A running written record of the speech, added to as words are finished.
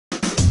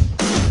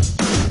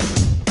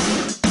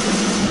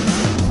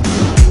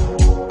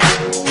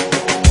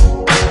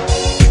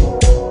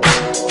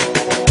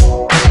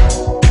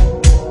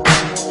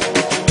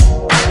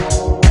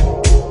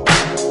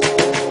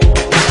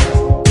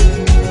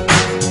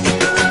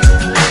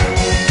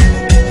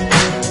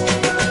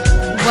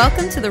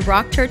Welcome to the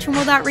Rock Church and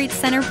World Outreach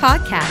Center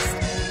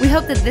podcast. We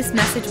hope that this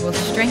message will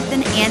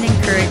strengthen and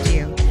encourage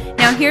you.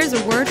 Now here's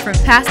a word from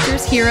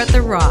pastors here at the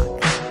Rock.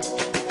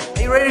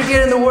 Are you ready to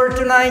get in the Word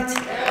tonight?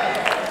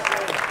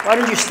 Why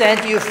don't you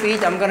stand to your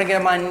feet? I'm going to get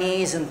on my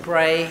knees and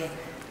pray,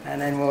 and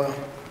then we'll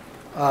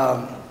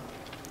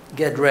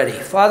get ready.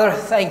 Father,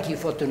 thank you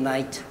for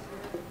tonight.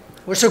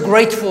 We're so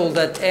grateful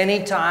that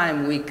any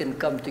time we can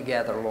come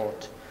together,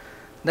 Lord,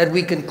 that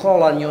we can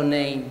call on your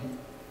name.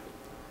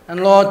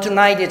 And Lord,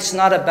 tonight it's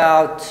not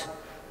about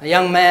a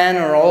young man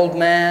or an old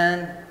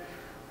man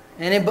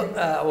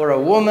or a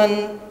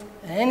woman,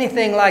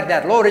 anything like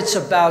that. Lord, it's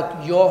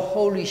about your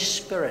Holy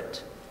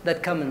Spirit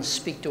that come and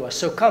speak to us.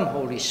 So come,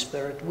 Holy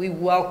Spirit, we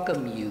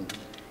welcome you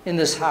in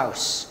this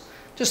house.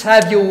 Just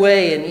have your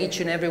way in each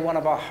and every one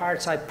of our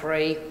hearts. I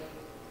pray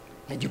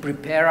that you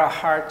prepare our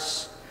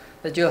hearts,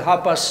 that you'll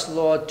help us,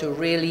 Lord, to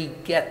really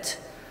get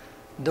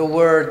the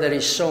word that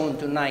is sown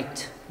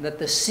tonight, that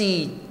the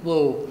seed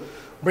will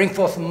bring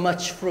forth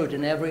much fruit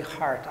in every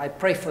heart. I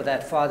pray for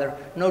that, Father.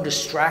 No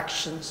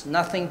distractions,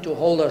 nothing to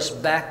hold us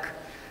back,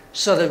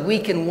 so that we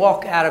can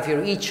walk out of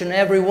here, each and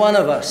every one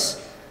of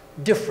us,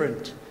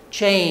 different,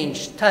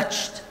 changed,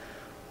 touched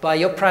by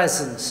your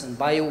presence and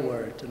by your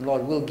word. And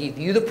Lord, we'll give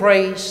you the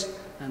praise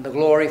and the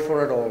glory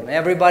for it all. And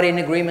everybody in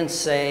agreement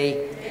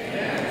say,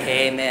 Amen.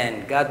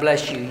 Amen. God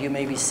bless you. You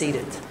may be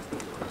seated.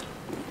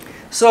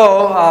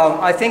 So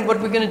I think what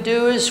we're going to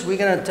do is we're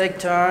going to take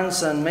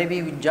turns and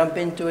maybe we jump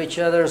into each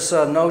other's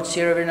notes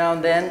here every now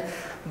and then.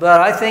 But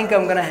I think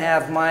I'm going to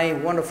have my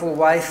wonderful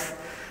wife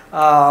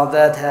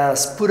that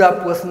has put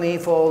up with me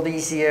for all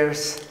these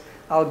years.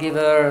 I'll give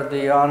her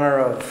the honor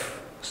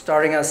of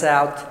starting us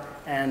out,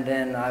 and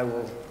then I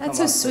will. That's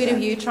so sweet of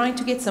you, trying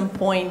to get some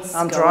points.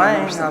 I'm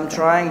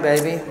trying,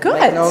 baby. Good.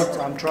 Make note,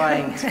 I'm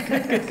trying.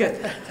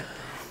 Good.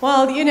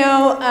 Well, you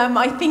know,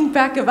 I think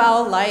back of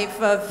our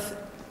life of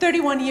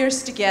 31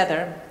 years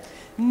together.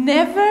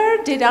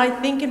 Never did I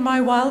think in my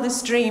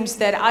wildest dreams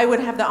that I would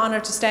have the honor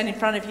to stand in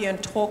front of you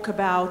and talk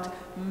about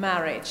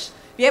marriage.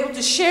 Be able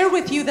to share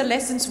with you the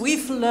lessons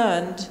we've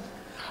learned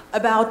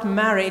about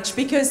marriage,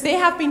 because there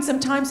have been some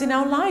times in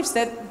our lives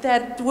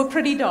that were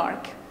pretty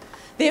dark.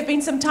 There have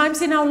been some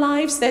times in our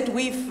lives that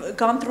we've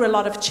gone through a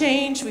lot of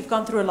change, we've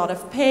gone through a lot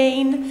of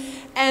pain,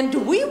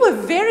 and we were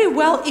very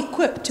well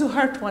equipped to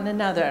hurt one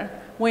another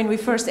when we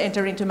first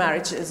enter into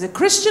marriage. As a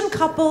Christian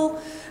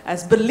couple,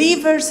 as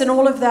believers and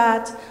all of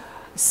that,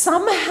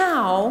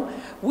 somehow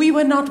we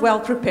were not well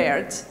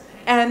prepared.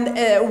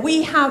 And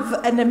we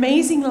have an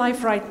amazing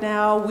life right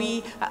now.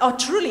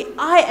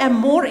 I am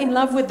more in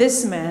love with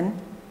this man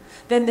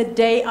than the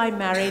day I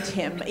married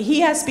him.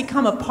 He has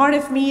become a part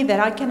of me that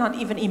I cannot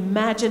even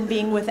imagine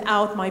being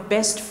without. My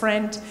best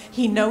friend,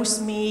 he knows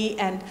me,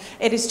 and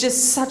it is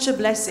just such a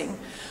blessing.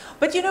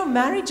 But you know,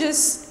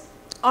 marriages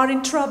are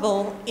in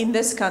trouble in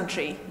this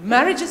country.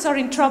 Marriages are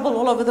in trouble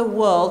all over the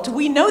world.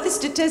 We know the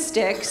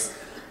statistics.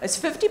 It's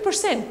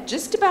 50%,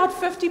 just about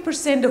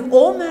 50% of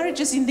all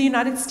marriages in the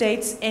United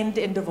States end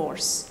in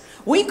divorce.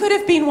 We could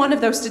have been one of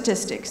those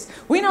statistics.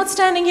 We're not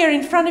standing here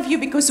in front of you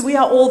because we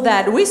are all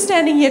that. We're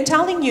standing here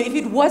telling you, if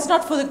it was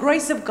not for the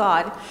grace of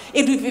God,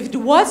 if it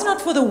was not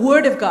for the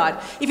Word of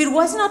God, if it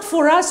was not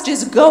for us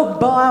just go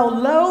bow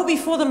low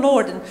before the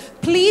Lord and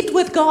plead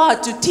with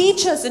God to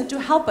teach us and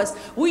to help us,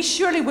 we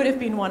surely would have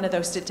been one of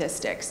those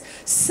statistics.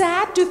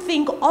 Sad to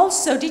think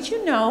also, did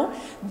you know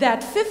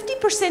that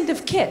 50%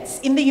 of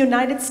kids in the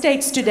United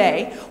States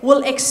today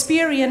will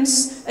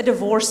experience a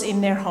divorce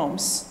in their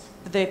homes?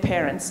 Their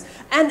parents.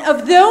 And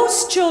of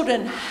those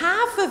children,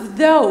 half of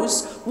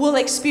those will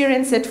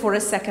experience it for a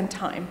second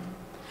time.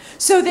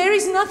 So there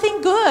is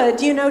nothing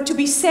good, you know, to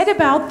be said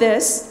about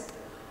this.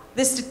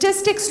 The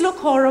statistics look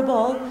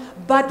horrible,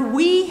 but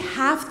we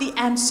have the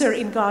answer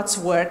in God's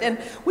Word. And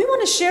we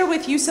want to share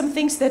with you some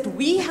things that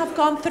we have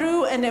gone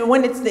through. And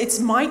when it's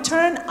my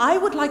turn, I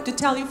would like to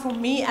tell you, for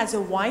me as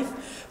a wife,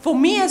 for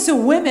me as a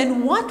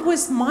woman, what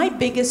was my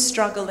biggest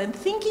struggle? And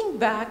thinking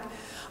back,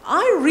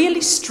 I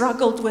really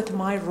struggled with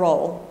my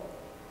role.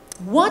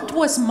 What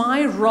was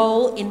my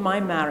role in my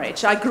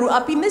marriage? I grew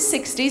up in the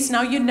 60s.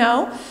 Now you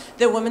know,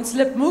 the women's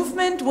lib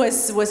movement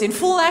was in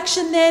full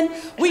action then.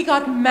 We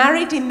got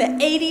married in the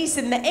 80s.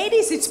 In the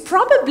 80s, it's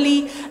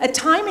probably a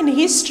time in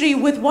history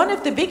with one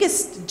of the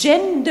biggest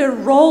gender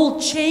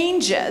role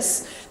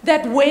changes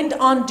that went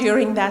on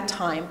during that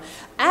time.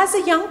 As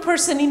a young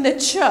person in the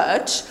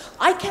church,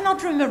 I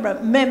cannot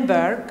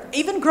remember,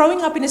 even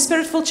growing up in a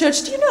spirit-filled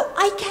church, do you know,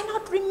 I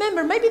cannot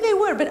remember, maybe they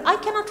were, but I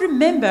cannot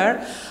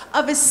remember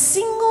of a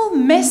single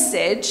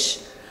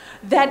message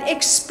that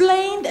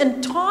explained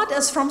and taught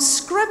us from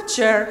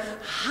Scripture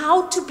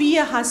how to be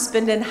a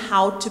husband and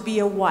how to be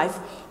a wife.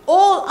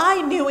 All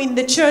I knew in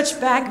the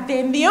church back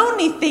then, the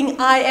only thing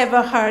I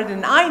ever heard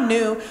and I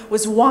knew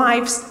was,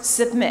 wives,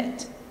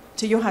 submit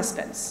to your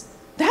husbands.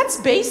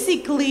 That's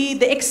basically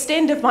the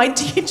extent of my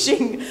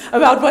teaching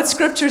about what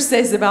Scripture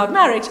says about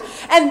marriage.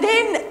 And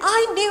then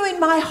I knew in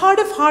my heart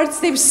of hearts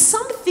there was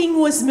something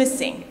was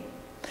missing.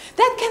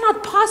 That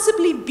cannot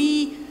possibly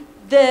be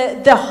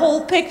the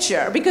whole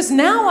picture, because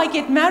now I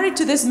get married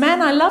to this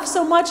man I love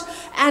so much,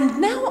 and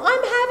now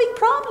I'm having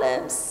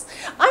problems.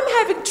 I'm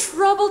having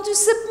trouble to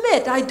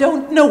submit. I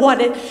don't know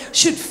what it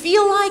should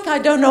feel like. I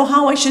don't know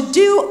how I should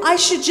do. I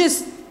should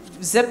just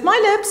zip my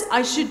lips.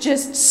 I should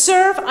just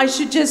serve. I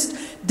should just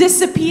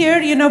disappear,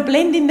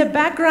 blend in the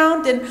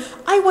background. And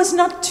I was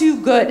not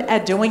too good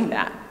at doing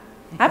that.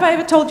 Have I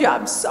ever told you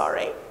I'm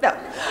sorry? No.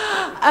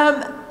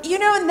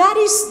 And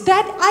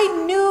that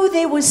I knew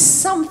there was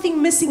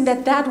something missing,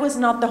 that was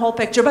not the whole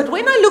picture. But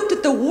when I looked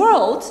at the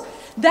world,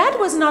 that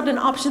was not an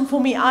option for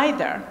me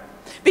either.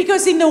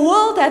 Because in the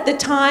world at the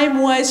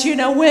time was,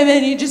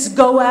 women, you just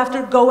go after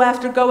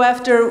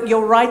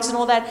your rights and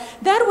all that.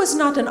 That was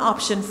not an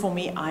option for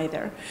me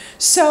either.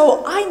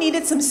 So I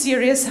needed some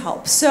serious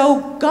help.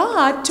 So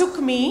God took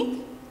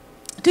me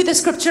to the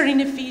scripture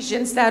in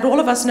Ephesians that all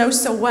of us know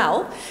so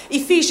well.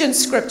 Ephesians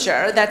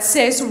scripture that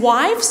says,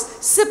 wives,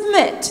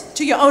 submit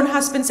to your own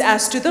husbands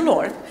as to the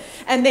Lord.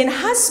 And then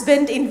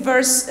husband in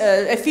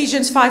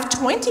Ephesians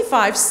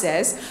 5:25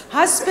 says,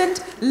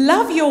 husband,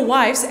 love your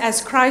wives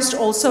as Christ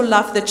also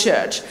loved the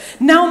church.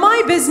 Now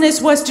my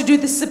business was to do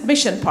the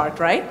submission part,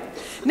 right?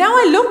 Now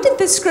I looked at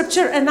this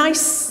scripture and I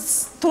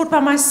thought by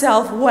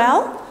myself,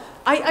 well,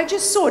 I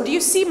just saw, do you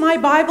see my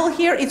Bible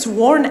here? It's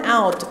worn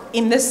out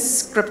in this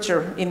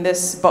scripture, in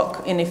this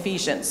book, in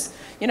Ephesians,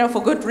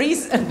 for good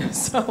reason.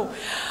 So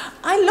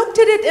I looked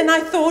at it and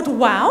I thought,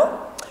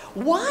 wow,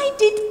 why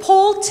did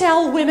Paul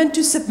tell women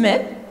to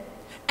submit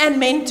and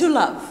men to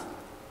love?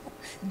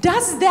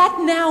 Does that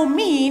now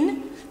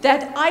mean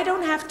that I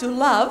don't have to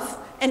love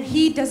and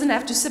he doesn't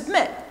have to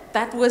submit?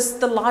 That was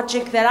the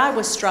logic that I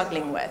was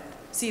struggling with.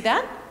 See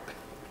that?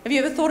 Have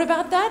you ever thought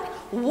about that?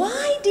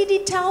 Why did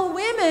he tell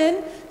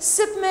women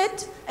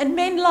submit and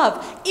men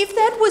love? If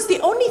that was the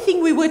only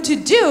thing we were to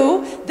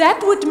do,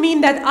 that would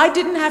mean that I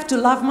didn't have to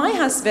love my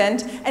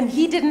husband and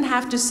he didn't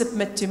have to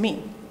submit to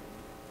me.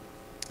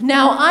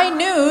 Now, I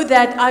knew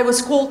that I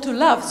was called to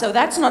love, so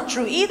that's not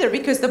true either,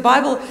 because the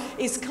Bible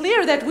is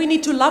clear that we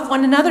need to love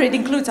one another. It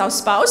includes our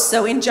spouse.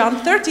 So in John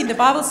 13, the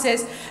Bible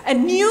says, a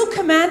new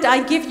command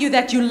I give you,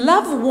 that you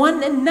love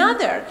one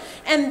another.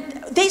 And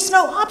there's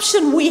no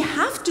option. We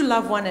have to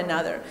love one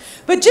another.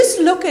 But just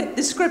look at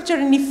the scripture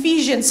in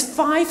Ephesians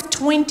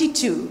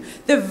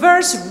 5:22. The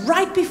verse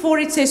right before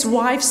it says,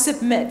 wives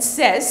submit,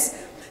 says,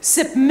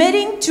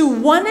 submitting to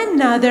one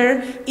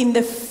another in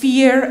the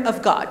fear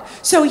of God.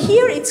 So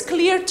here it's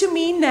clear to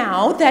me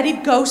now that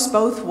it goes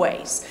both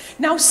ways.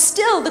 Now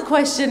still the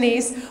question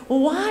is,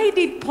 why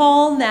did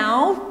Paul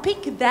now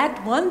pick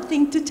that one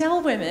thing to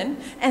tell women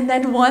and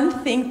that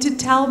one thing to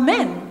tell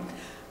men?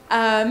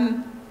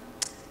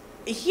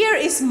 Here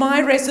is my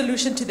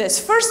resolution to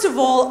this. First of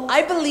all,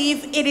 I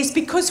believe it is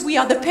because we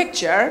are the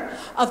picture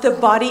of the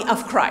body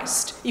of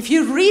Christ. If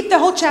you read the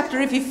whole chapter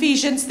of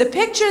Ephesians, the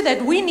picture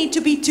that we need to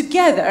be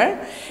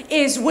together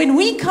is when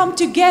we come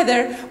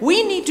together,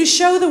 we need to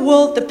show the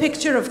world the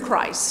picture of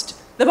Christ.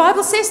 The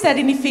Bible says that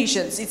in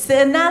Ephesians. It's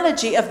the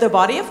analogy of the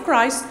body of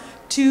Christ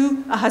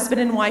to a husband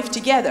and wife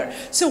together.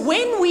 So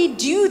when we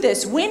do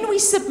this, when we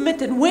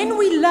submit and when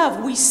we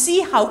love, we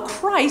see how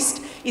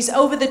Christ is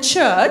over the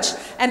church,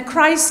 and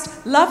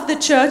Christ loved the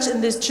church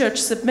and this church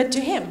submit to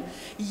him.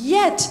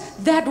 Yet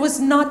that was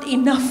not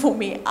enough for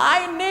me.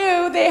 I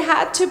knew there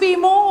had to be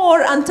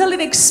more until it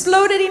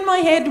exploded in my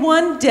head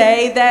one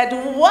day that,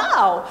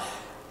 wow,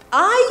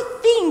 I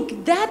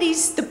think that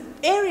is the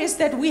areas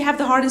that we have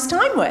the hardest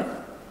time with.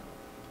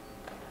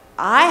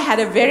 I had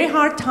a very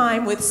hard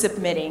time with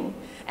submitting.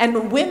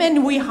 And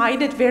women, we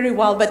hide it very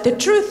well, but the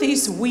truth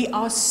is we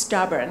are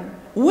stubborn.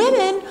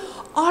 Women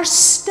are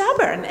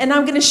stubborn, and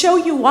I'm going to show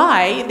you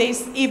why.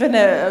 There's even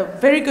a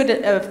very good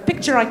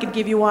picture I can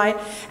give you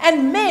why.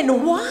 And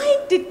men,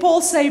 why did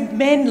Paul say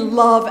men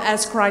love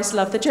as Christ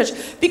loved the church?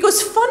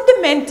 Because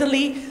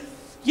fundamentally,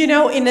 in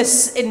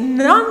a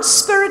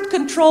non-spirit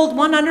controlled,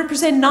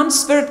 100%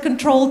 non-spirit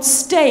controlled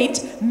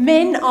state,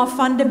 men are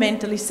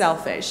fundamentally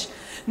selfish.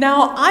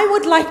 Now, I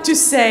would like to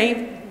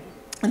say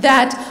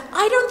that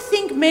I don't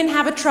think men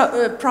have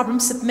a problem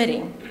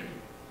submitting.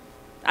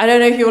 I don't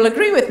know if you will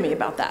agree with me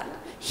about that.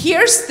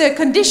 Here's the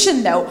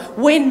condition though.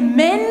 When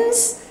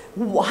men's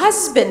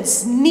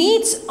husbands'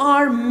 needs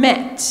are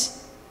met,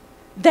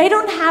 they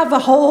don't have a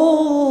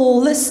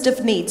whole list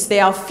of needs.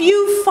 There are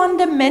few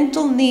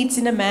fundamental needs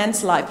in a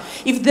man's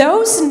life. If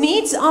those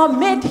needs are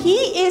met,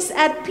 he is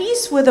at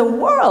peace with the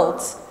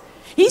world.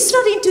 He's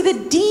not into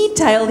the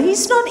detail.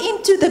 He's not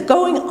into the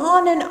going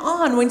on and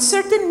on. When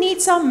certain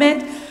needs are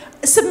met,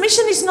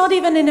 submission is not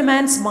even in a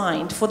man's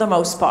mind for the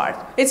most part.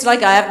 It's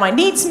like, I have my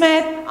needs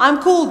met, I'm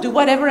cool, do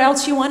whatever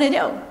else you want to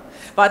do.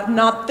 But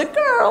not the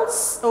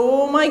girls.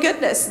 Oh my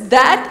goodness,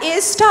 that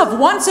is tough.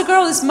 Once a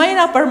girl has made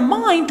up her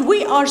mind,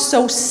 we are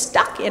so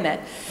stuck in it.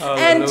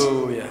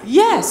 Hallelujah. And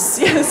yes.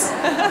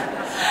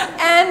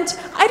 And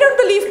I don't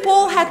believe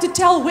Paul had to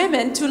tell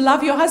women to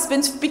love your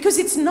husbands, because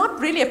it's not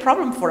really a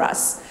problem for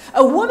us.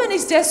 A woman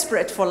is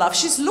desperate for love.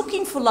 She's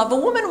looking for love. A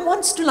woman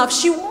wants to love.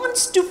 She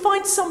wants to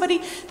find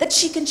somebody that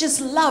she can just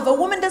love. A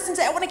woman doesn't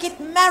say, I want to get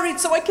married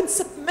so I can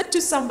submit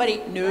to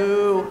somebody.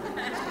 No.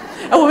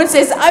 A woman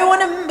says, I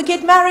want to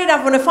get married.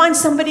 I want to find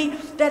somebody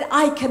that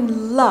I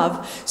can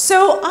love.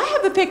 So I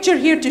have a picture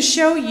here to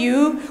show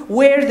you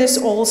where this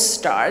all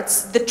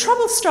starts. The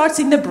trouble starts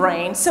in the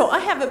brain. So I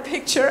have a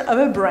picture of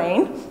a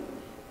brain.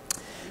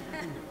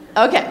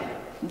 Okay,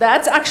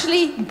 that's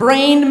actually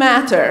brain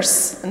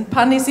matters. And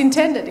pun is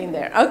intended in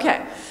there.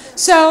 Okay.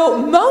 So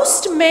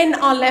most men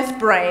are left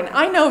brain.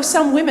 I know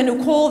some women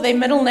who call their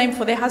middle name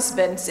for their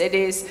husbands. It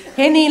is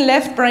Henny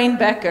left brain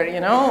Becker,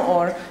 you know,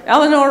 or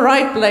Eleanor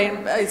right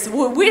brain.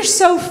 We're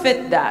so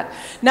fit that.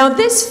 Now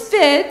this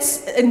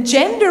fits,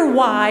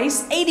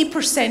 gender-wise,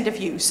 80% of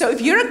you. So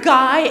if you're a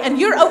guy and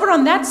you're over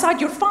on that side,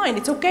 you're fine.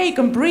 It's okay. You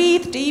can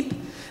breathe deep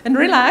and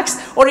relax.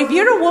 Or if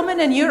you're a woman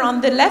and you're on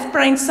the left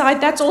brain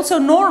side, that's also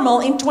normal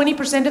in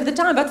 20% of the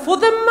time. But for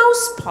the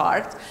most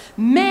part,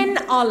 men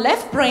are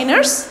left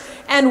brainers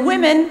and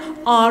women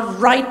are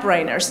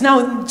right-brainers.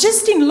 Now,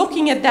 just in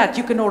looking at that,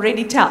 you can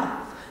already tell.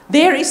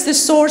 There is the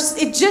source.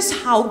 It's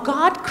just how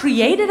God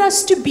created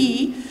us to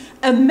be.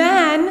 A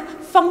man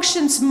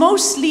functions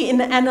mostly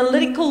in an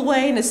analytical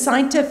way, in a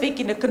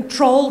scientific, in a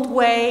controlled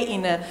way,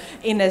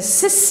 in a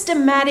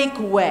systematic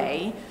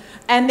way.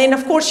 And then,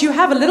 of course, you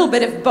have a little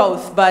bit of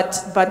both,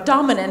 but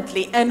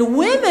dominantly. And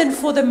women,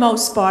 for the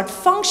most part,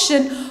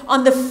 function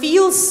on the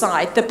feel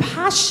side, the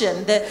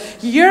passion, the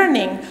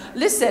yearning.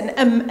 Listen,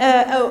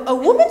 a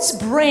woman's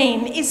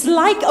brain is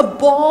like a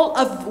ball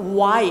of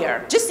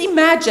wire. Just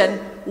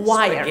imagine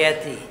wire.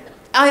 Spaghetti.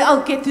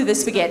 I'll get to the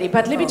spaghetti,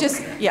 but let me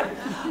just, yeah.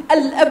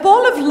 A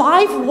ball of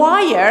live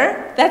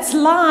wire, that's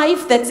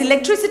live, that's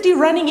electricity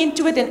running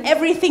into it, and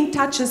everything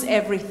touches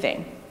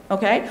everything,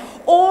 okay?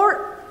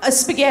 Or a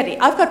spaghetti.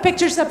 I've got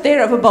pictures up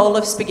there of a bowl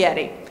of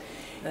spaghetti.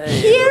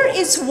 Here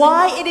is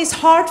why it is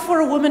hard for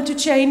a woman to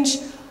change,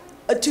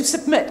 to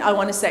submit, I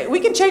want to say.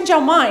 We can change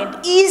our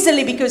mind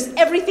easily because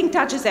everything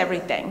touches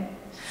everything.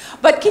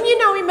 But can you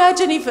now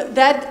imagine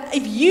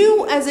if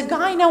you as a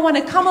guy now want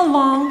to come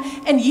along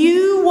and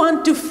you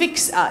want to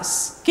fix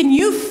us? Can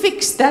you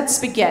fix that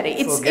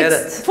spaghetti? Forget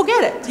it.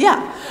 Forget it,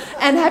 yeah.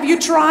 And have you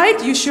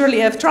tried? You surely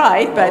have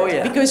tried,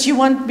 but because you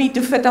want me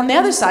to fit on the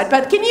other side.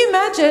 But can you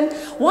imagine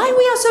why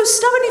we are so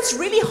stubborn? It's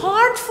really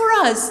hard for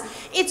us.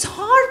 It's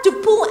hard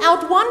to pull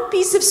out one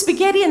piece of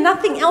spaghetti and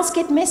nothing else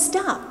get messed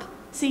up.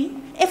 See?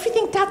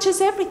 Everything touches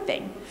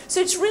everything. So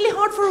it's really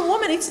hard for a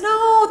woman. It's,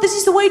 no, this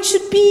is the way it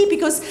should be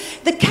because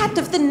the cat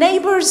of the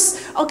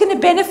neighbors are going to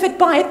benefit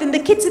by it and the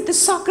kids at the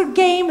soccer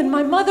game and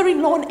my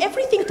mother-in-law and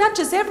everything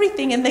touches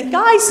everything. And the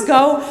guys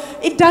go,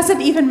 it doesn't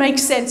even make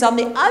sense. On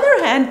the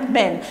other hand,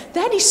 men,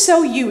 that is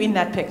so you in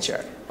that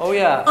picture. Oh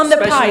yeah, on the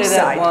pie especially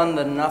that side. one,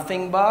 the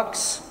nothing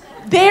box.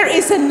 There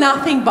is a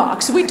nothing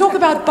box. We talk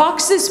about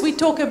boxes, we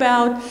talk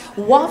about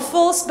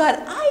waffles,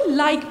 but I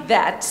like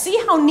that.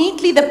 See how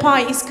neatly the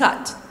pie is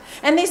cut.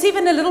 And there's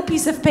even a little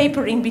piece of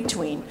paper in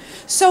between.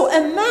 So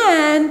a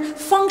man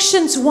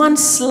functions one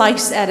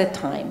slice at a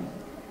time.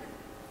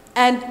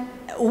 And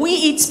we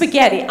eat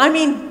spaghetti. I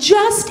mean,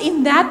 just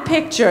in that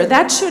picture,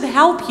 that should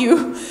help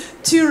you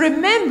to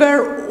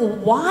remember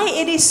why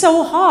it is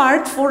so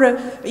hard for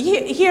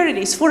here it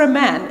is, for a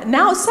man.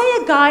 Now, say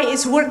a guy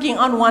is working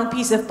on one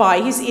piece of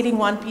pie. He's eating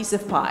one piece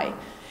of pie.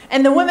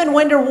 And the women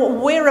wonder,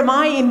 where am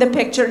I in the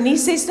picture? And he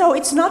says, no,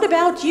 it's not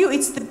about you.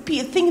 It's the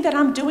thing that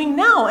I'm doing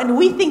now. And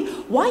we think,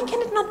 why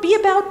can it not be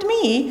about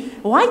me?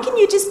 Why can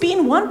you just be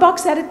in one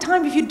box at a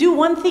time? If you do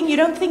one thing, you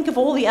don't think of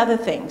all the other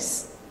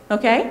things.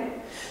 Okay?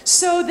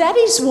 So that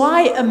is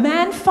why a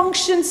man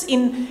functions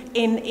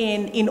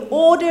in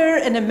order,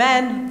 and a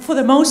man, for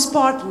the most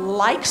part,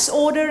 likes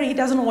order. He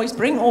doesn't always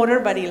bring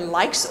order, but he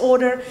likes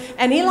order,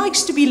 and he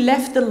likes to be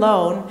left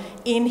alone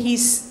in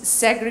his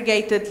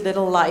segregated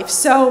little life.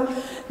 So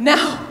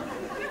now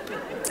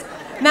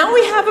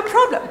we have a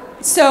problem.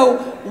 So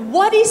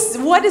what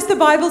does the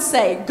Bible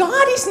say?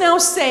 God is now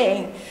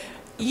saying,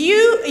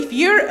 if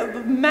you're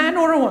a man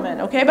or a woman,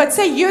 okay, but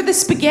say you're the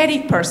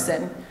spaghetti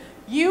person.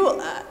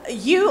 You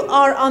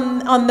are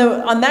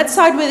on that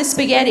side where the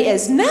spaghetti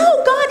is.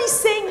 Now God is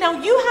saying, now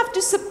you have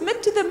to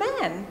submit to the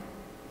man.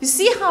 You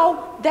see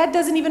how that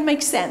doesn't even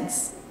make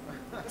sense?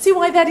 See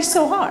why that is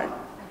so hard?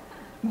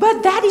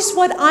 But that is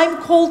what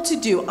I'm called to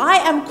do. I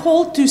am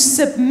called to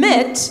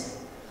submit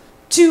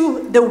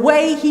to the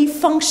way he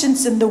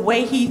functions and the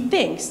way he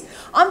thinks.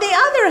 On the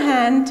other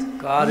hand,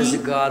 God is a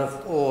God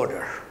of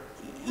order.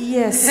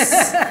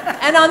 Yes.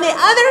 And on the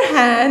other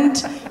hand,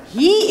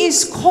 he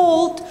is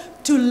called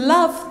to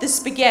love the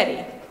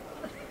spaghetti.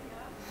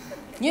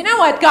 You know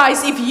what,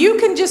 guys? If you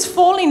can just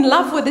fall in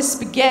love with the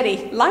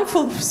spaghetti, life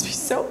will be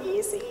so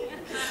easy.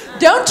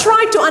 Don't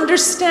try to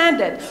understand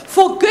it.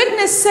 For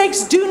goodness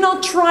sakes, do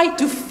not try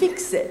to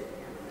fix it.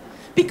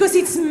 Because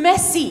it's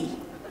messy.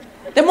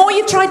 The more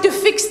you try to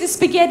fix the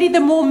spaghetti, the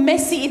more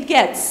messy it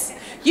gets.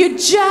 You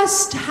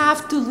just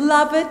have to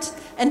love it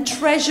and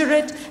treasure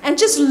it and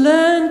just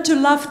learn to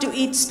love to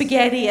eat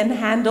spaghetti and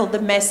handle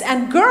the mess.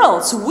 And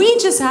girls, we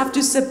just have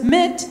to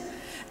submit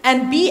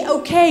and be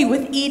okay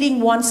with eating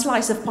one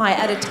slice of pie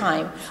at a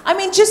time. I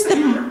mean, just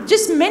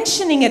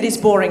mentioning it is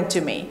boring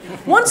to me.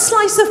 One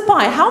slice of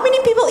pie. How many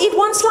people eat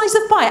one slice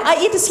of pie?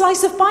 I eat a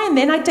slice of pie and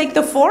then I take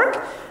the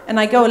fork and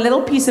I go a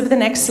little piece of the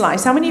next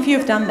slice. How many of you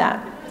have done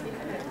that?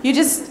 You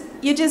just,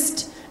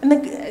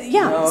 and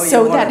yeah. No,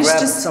 so you that is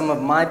grab just some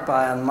of my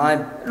pie on my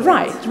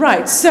plate.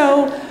 right.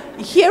 So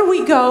here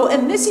we go,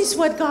 and this is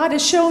what God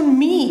has shown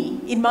me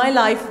in my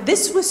life.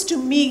 This was to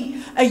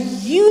me a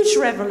huge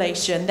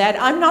revelation that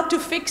I'm not to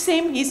fix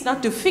him, he's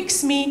not to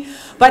fix me,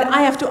 but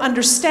I have to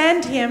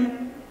understand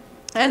him,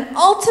 and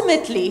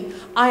ultimately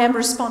I am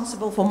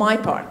responsible for my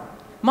part.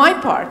 My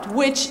part,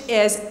 which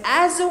is,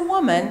 as a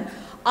woman,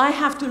 I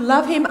have to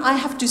love him, I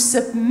have to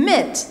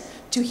submit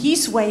to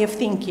his way of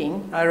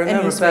thinking. I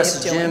remember and his way of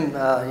Pastor doing.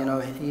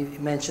 Jim, he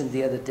mentioned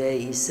the other day,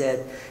 he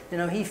said,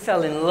 he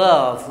fell in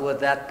love with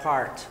that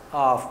part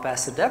of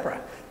Pastor Deborah.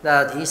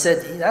 That he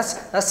said,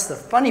 that's the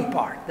funny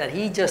part, that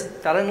he just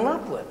fell in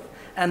love with.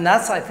 And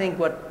that's, I think,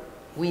 what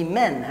we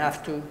men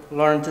have to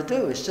learn to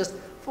do, is just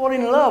fall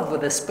in love with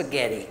the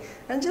spaghetti.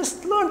 And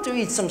just learn to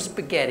eat some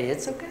spaghetti,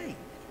 it's okay.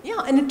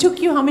 Yeah, and it took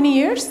you how many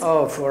years?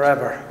 Oh,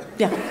 forever.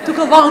 Yeah, took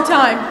a long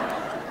time.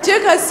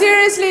 Took us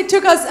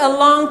a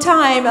long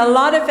time,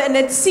 and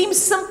it seems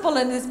simple,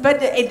 but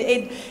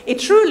it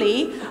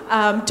truly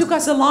took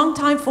us a long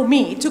time for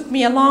me. It took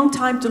me a long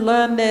time to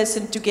learn this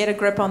and to get a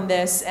grip on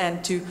this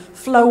and to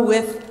flow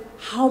with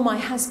how my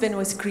husband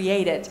was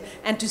created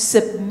and to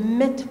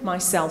submit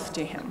myself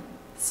to him.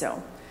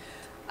 So,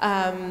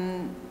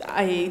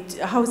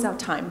 how's our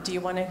time? Do you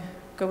want to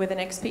go with the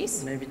next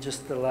piece? Maybe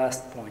just the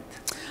last point.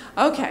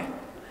 Okay.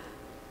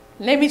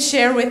 Let me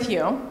share with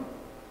you.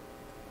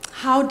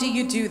 How do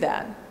you do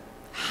that?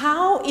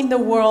 How in the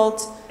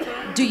world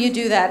do you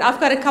do that? I've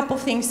got a couple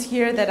things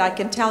here that I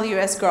can tell you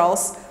as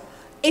girls.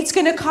 It's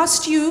going to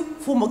cost you,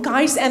 for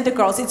guys and the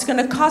girls, it's going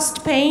to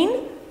cost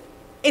pain.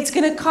 It's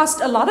going to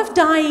cost a lot of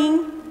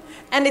dying.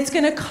 And it's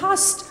going to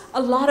cost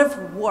a lot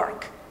of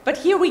work. But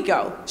here we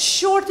go.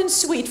 Short and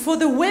sweet. For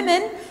the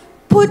women,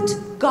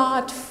 put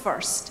God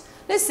first.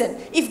 Listen,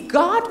 if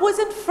God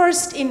wasn't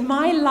first in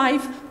my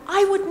life,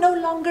 I would no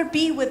longer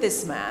be with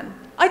this man.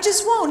 I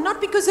just won't,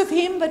 not because of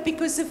him, but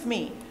because of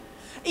me.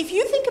 If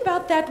you think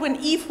about that when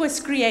Eve was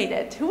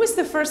created, who was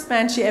the first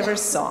man she ever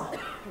saw?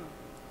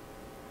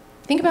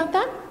 Think about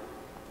that.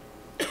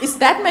 Is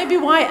that maybe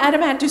why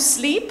Adam had to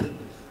sleep?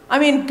 I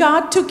mean,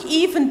 God took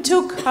Eve and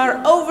took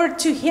her over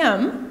to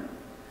him,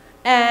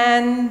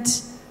 and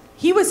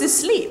he was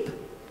asleep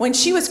when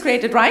she was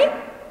created, right?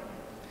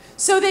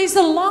 So there's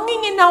a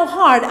longing in our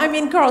heart. I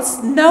mean,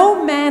 girls,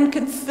 no man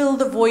can fill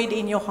the void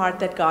in your heart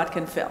that God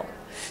can fill.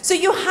 So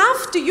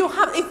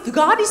if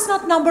God is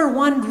not number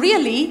one,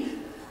 really,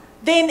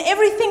 then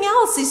everything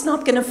else is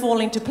not going to fall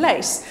into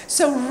place.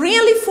 So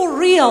really, for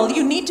real,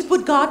 you need to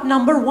put God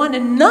number one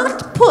and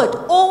not put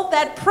all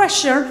that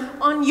pressure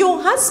on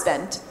your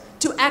husband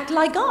to act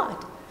like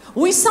God.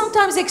 We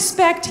sometimes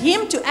expect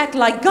him to act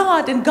like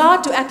God and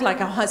God to act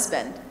like our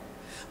husband.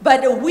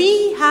 But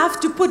we have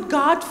to put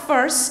God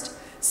first.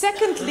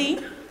 Secondly,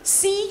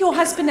 see your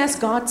husband as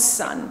God's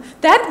son.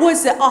 That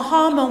was the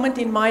aha moment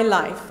in my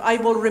life. I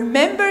will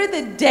remember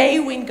the day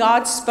when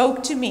God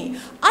spoke to me.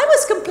 I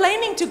was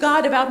complaining to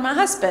God about my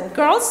husband.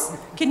 Girls,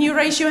 can you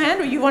raise your hand,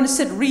 or you want to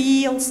sit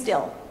real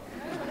still?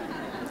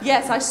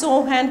 Yes, I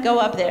saw a hand go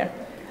up there.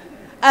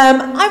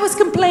 I was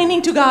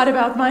complaining to God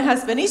about my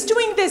husband. He's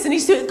doing this and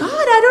he's doing, God,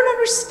 I don't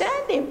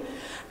understand him.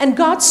 And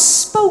God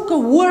spoke a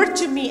word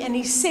to me and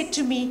he said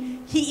to me,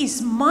 he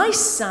is my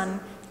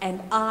son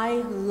and I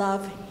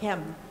love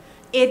him.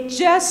 It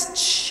just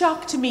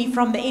shocked me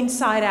from the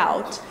inside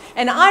out.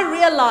 And I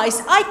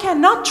realized I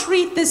cannot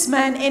treat this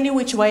man any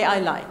which way I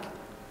like.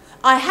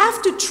 I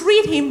have to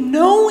treat him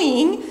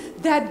knowing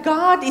that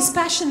God is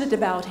passionate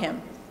about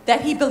him,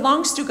 that he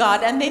belongs to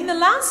God. And then the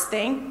last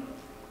thing,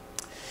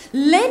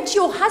 let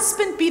your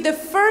husband be the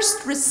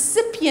first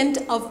recipient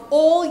of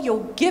all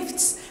your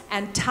gifts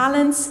and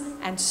talents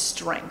and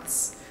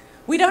strengths.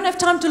 We don't have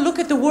time to look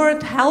at the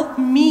word help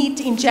meet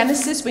in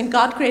Genesis when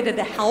God created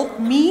a help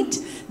meet.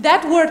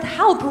 That word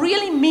help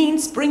really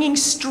means bringing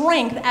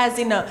strength, as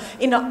in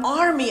an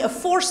army, a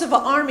force of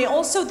an army.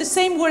 Also the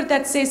same word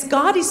that says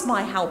God is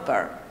my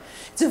helper.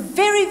 It's a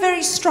very,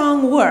 very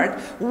strong word.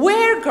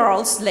 Where,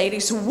 girls,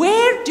 ladies,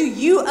 where do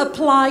you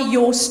apply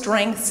your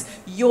strengths,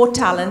 your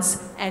talents,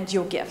 and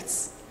your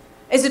gifts?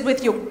 Is it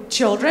with your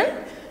children?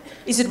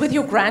 Is it with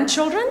your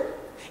grandchildren?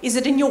 Is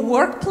it in your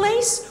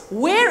workplace?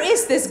 Where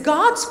is this?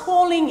 God's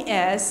calling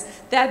is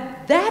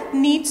that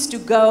needs to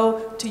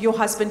go to your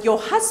husband. Your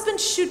husband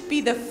should be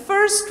the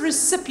first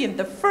recipient,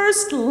 the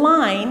first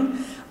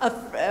line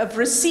of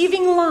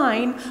receiving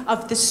line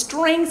of the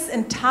strengths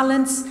and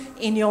talents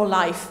in your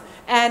life.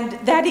 And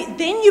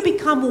then you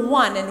become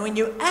one. And when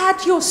you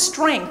add your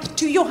strength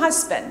to your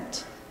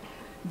husband,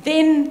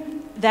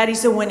 then that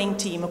is a winning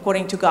team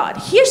according to God.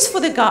 Here's for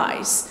the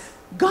guys.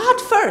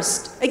 God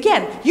first.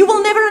 Again, you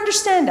will never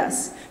understand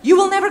us. You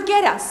will never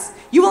get us.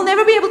 You will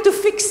never be able to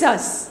fix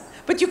us.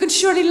 but you can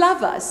surely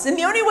love us. And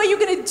the only way you're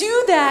going to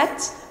do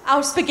that,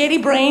 our spaghetti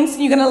brains,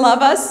 and you're going to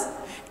love us,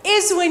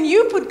 is when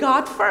you put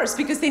God first,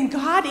 because then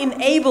God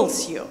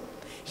enables you.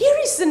 Here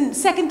is the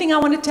second thing I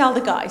want to tell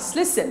the guys.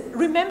 Listen,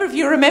 remember, if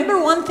you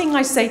remember one thing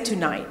I say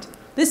tonight,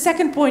 the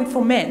second point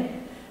for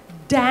men,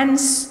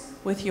 dance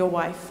with your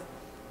wife.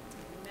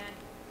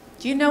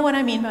 Do you know what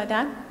I mean by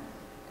that?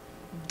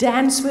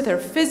 Dance with her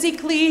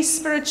physically,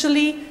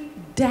 spiritually,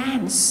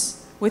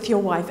 dance with your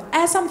wife.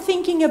 As I'm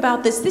thinking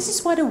about this, this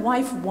is what a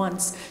wife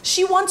wants.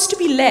 She wants to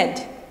be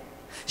led.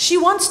 She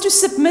wants to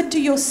submit to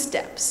your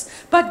steps.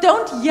 But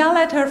don't yell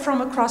at her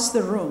from across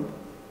the room.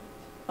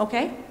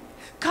 Okay?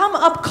 Come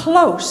up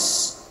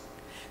close.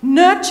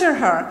 Nurture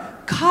her.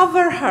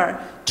 Cover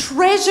her.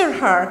 Treasure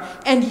her.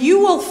 And you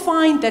will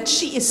find that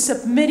she is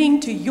submitting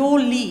to your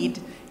lead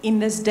in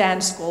this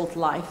dance called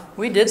life.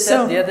 We did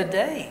that the other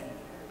day,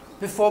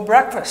 before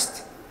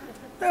breakfast.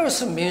 There was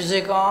some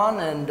music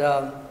on, and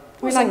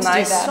it was a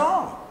nice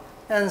song.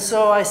 And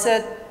so I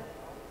said,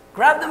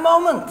 grab the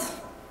moment.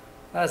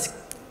 Let's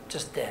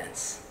just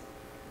dance.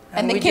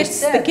 And the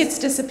kids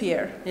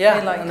disappear.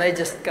 Yeah, and they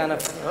just kind of,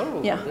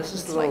 this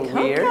is a little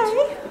weird.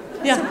 Okay.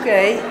 It's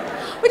okay.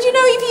 But you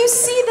know, if you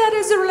see that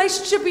as a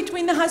relationship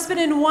between the husband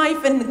and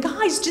wife, and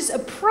guys, just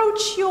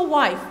approach your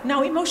wife.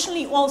 Now,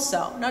 emotionally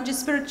also, not just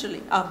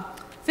spiritually,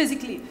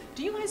 physically.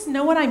 Do you guys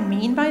know what I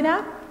mean by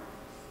that?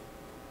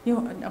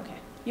 Okay,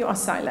 you are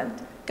silent.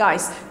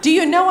 Guys, do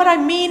you know what I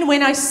mean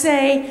when I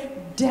say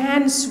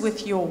dance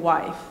with your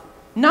wife?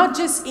 Not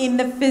just in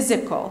the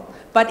physical,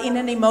 but in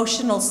an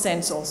emotional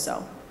sense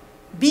also.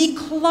 Be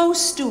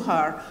close to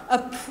her,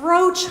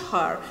 approach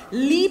her,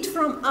 lead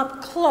from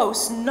up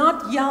close,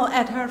 not yell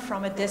at her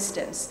from a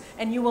distance,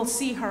 and you will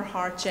see her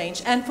heart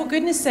change. And for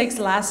goodness sakes,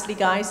 lastly,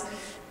 guys,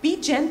 be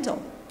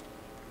gentle.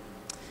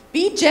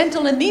 Be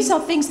gentle, and these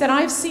are things that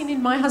I've seen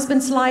in my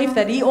husband's life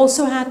that he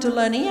also had to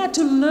learn. He had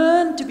to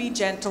learn to be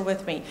gentle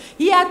with me.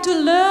 He had to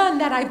learn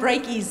that I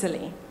break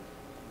easily.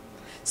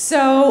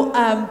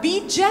 So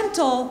be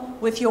gentle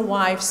with your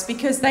wives,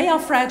 because they are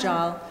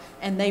fragile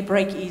and they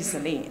break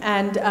easily.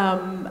 And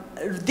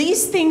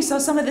these things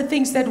are some of the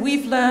things that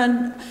we've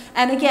learned.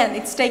 And again,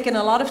 it's taken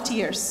a lot of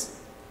tears,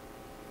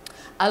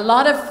 a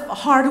lot of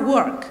hard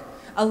work,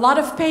 a lot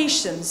of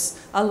patience,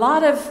 a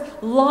lot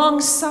of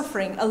long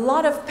suffering, a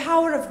lot of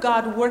power of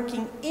God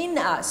working in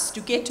us to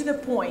get to the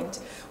point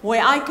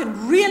where I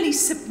can really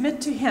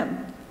submit to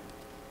Him,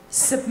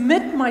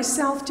 submit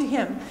myself to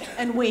Him,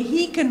 and where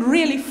He can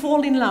really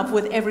fall in love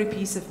with every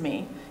piece of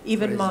me,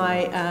 even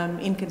my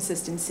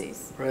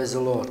inconsistencies. Praise the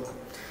Lord.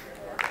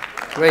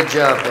 Great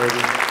job,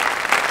 baby.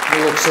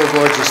 You look so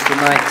gorgeous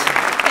tonight.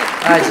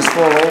 I just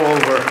fall all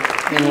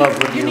over in love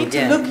with you again. You need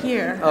to look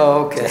here.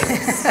 Oh, okay.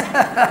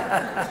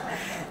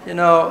 You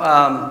know,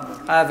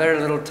 I have very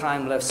little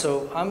time left,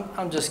 so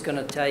I'm just going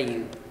to tell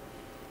you,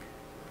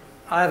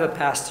 I have a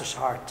pastor's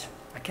heart.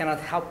 I cannot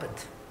help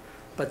it,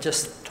 but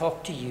just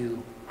talk to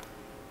you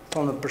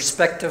from the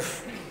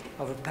perspective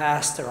of a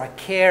pastor. I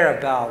care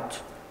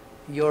about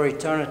your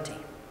eternity.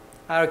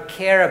 I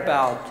care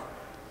about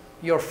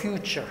your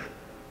future.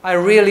 I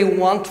really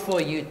want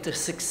for you to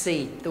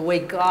succeed the way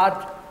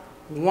God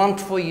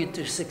wants for you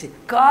to succeed.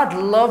 God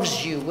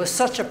loves you with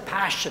such a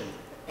passion.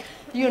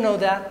 Do you know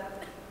that?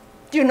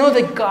 Do you know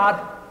that God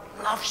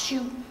loves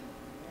you?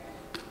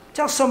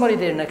 Tell somebody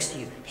there next to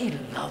you, He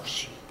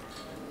loves you.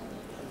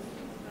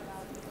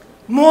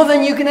 More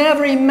than you can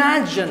ever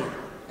imagine.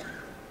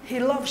 He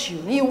loves you.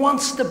 He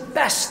wants the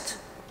best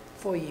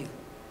for you.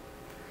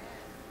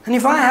 And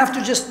if I have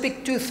to just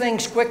pick two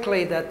things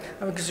quickly,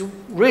 because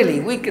really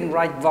we can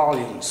write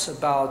volumes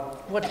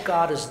about what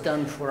God has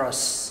done for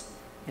us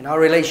in our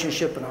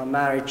relationship and our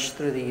marriage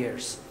through the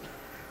years.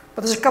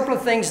 But there's a couple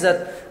of things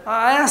that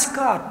I ask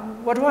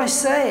God, what do I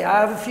say?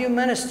 I have a few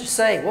minutes to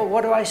say. Well,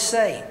 what do I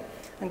say?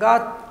 And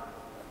God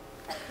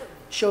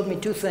showed me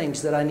two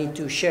things that I need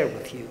to share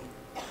with you.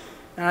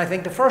 And I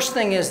think the first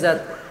thing is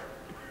that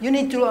you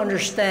need to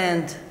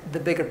understand the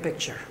bigger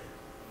picture.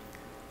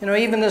 You know,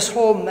 even this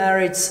whole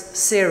marriage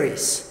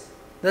series,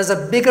 there's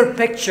a bigger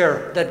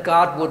picture that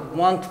God would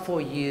want for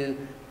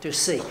you to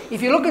see.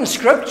 If you look in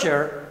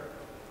Scripture,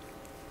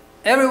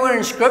 everywhere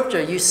in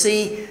Scripture you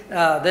see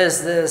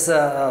there's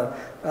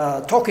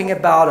talking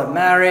about a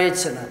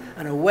marriage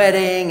and a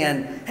wedding,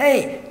 and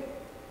hey,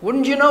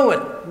 wouldn't you know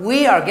it,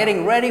 we are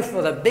getting ready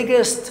for the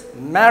biggest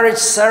marriage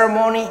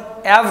ceremony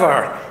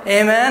ever.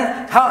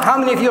 Amen? How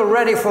many of you are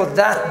ready for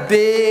that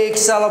big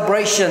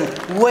celebration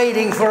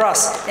waiting for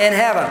us in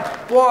heaven?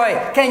 Boy,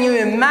 can you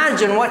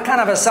imagine what kind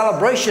of a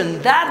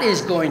celebration that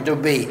is going to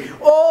be?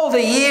 All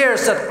the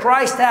years that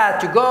Christ had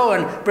to go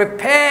and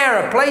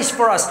prepare a place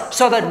for us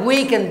so that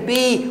we can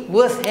be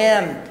with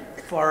Him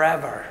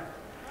forever.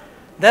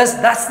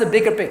 That's the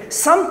bigger picture.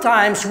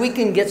 Sometimes we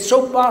can get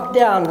so bogged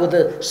down with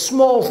the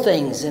small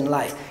things in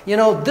life. You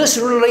know, this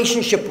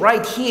relationship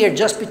right here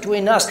just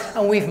between us,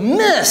 and we've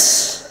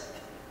missed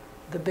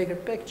the bigger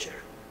picture.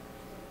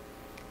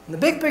 And the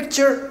big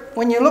picture,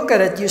 when you look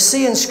at it, you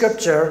see in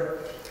Scripture,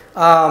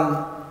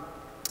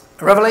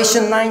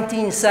 Revelation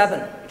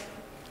 19:7.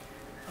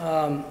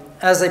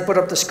 as I put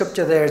up the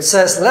scripture there, it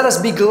says, "Let us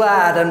be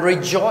glad and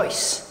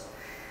rejoice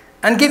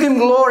and give him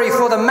glory,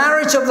 for the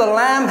marriage of the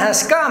Lamb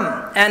has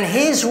come, and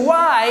his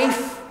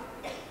wife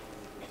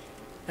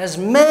has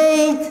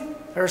made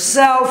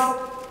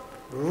herself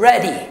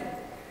ready."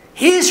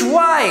 His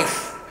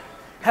wife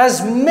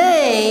has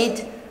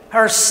made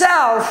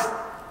herself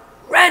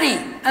ready.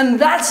 And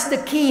that's the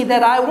key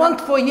that I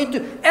want for you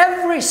to,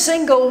 every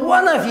single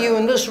one of you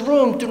in this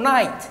room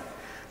tonight.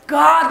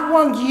 God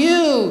wants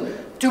you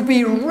to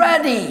be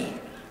ready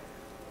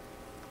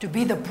to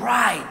be the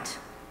bride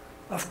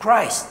of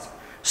Christ.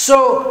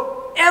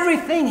 So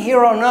everything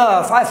here on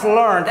earth, I've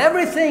learned,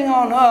 everything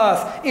on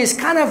earth is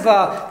kind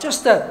of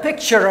just a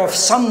picture of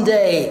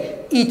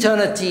someday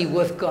eternity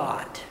with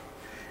God.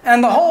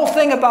 And the whole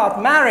thing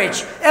about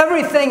marriage,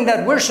 everything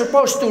that we're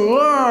supposed to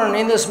learn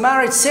in this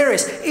marriage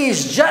series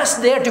is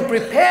just there to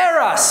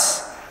prepare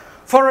us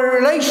for a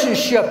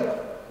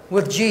relationship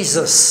with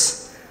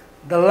Jesus,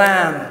 the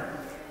Lamb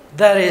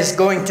that is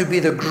going to be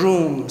the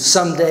groom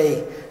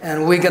someday,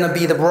 and we're going to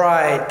be the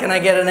bride. Can I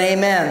get an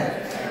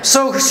amen?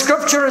 So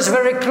Scripture is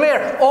very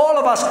clear. All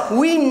of us,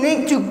 we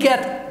need to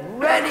get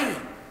ready.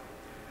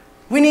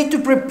 We need to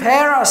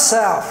prepare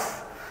ourselves.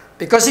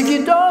 Because if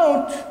you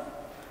don't,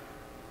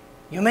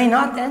 you may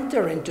not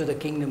enter into the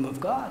kingdom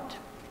of God.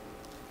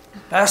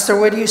 Pastor,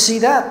 where do you see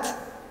that?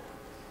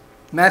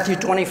 Matthew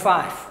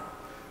 25.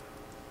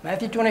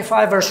 Matthew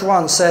 25 verse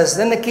 1 says,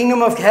 "Then the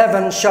kingdom of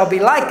heaven shall be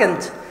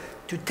likened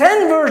to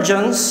 10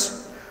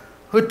 virgins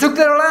who took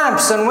their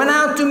lamps and went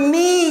out to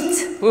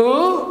meet"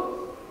 who?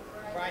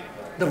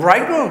 The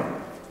bridegroom.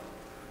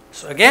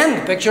 So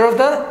again, the picture of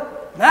the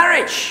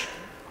marriage,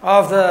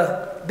 of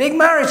the big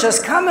marriage that's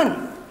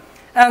coming.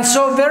 And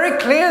so very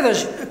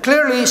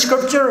clearly,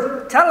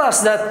 Scripture tells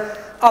us that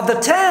of the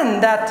 10,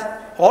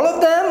 that all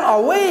of them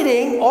are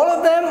waiting. All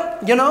of them,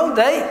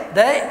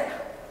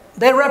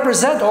 they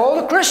represent all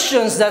the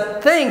Christians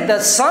that think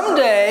that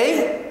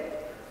someday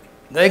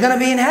they're going to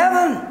be in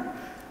heaven.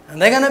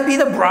 And they're going to be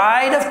the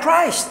bride of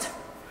Christ.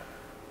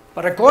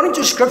 But according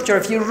to Scripture,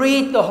 if you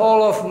read the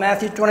whole of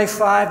Matthew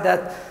 25,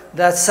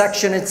 that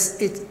section,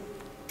 it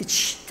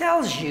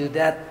tells you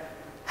that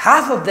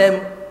half of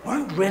them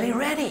weren't really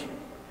ready.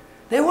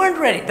 They weren't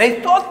ready. They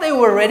thought they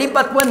were ready,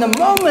 but when the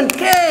moment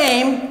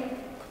came,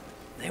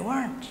 they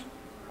weren't.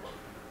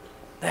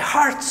 Their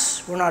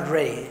hearts were not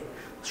ready.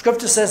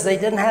 Scripture says they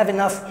didn't have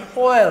enough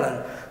oil,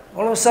 and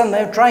all of a sudden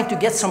they're trying to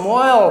get some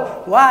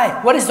oil. Why?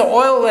 What is the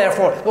oil there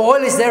for? The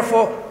oil is there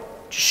for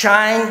to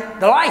shine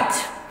the light.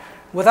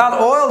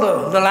 Without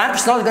oil, the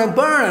lamp's not going to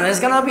burn, and there's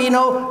going to be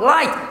no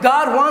light.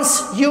 God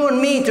wants you and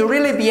me to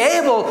really be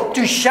able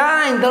to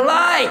shine the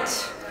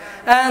light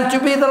and to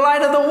be the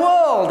light of the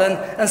world.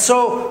 And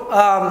so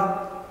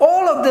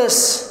all of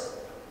this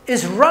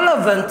is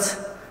relevant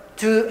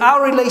to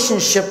our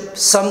relationship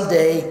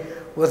someday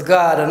with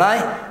God. And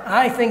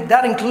I think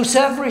that includes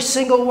every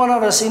single one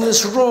of us in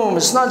this room.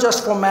 It's not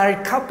just for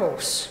married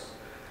couples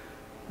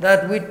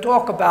that we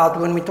talk about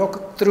when we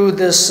talk through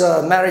this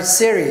marriage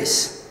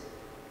series.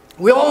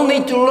 We all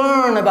need to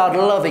learn about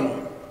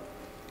loving.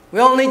 We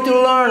all need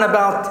to learn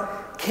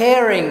about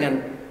caring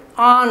and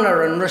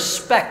honor and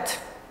respect.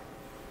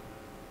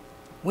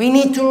 We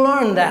need to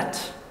learn that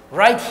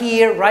right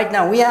here, right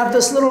now. We have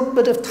this little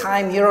bit of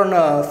time here on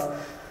earth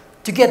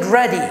to get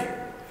ready.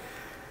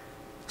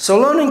 So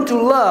learning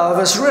to love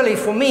is really,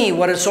 for me,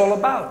 what it's all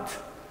about.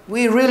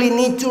 We really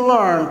need to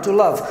learn to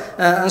love.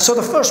 And so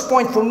the first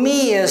point for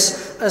me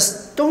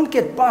is don't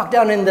get bogged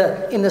down in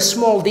the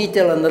small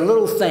detail and the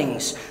little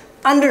things.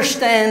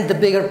 Understand the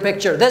bigger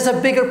picture. There's a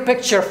bigger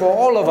picture for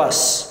all of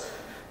us.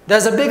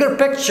 There's a bigger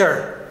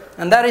picture,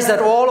 and that is that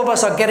all of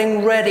us are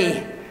getting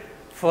ready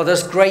for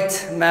this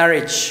great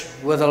marriage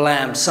with the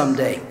Lamb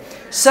someday.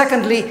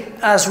 Secondly,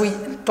 as we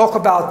talk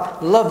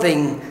about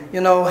loving,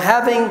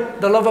 having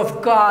the love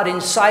of God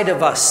inside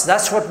of us,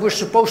 that's what we're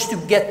supposed to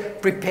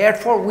get prepared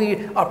for.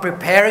 We are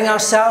preparing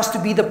ourselves to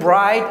be the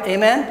bride.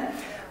 Amen?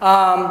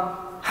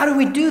 How do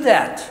we do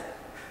that?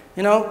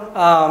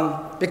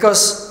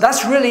 Because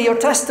that's really your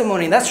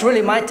testimony. That's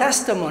really my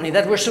testimony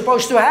that we're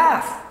supposed to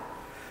have.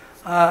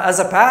 As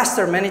a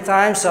pastor, many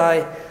times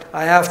I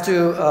have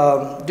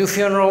to do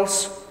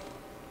funerals.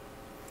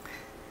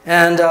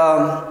 And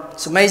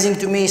it's amazing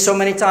to me so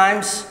many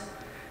times.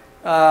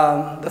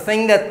 The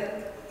thing that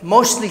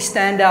mostly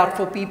stand out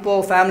for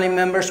people, family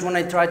members, when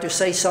I try to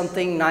say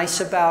something nice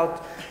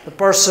about the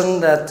person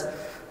that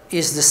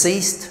is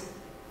deceased,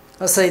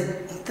 I'll say,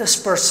 this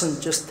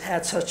person just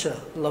had such a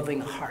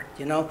loving heart.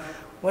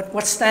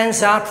 What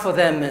stands out for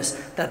them is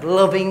that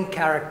loving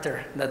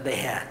character that they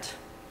had.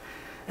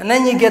 And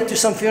then you get to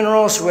some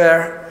funerals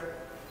where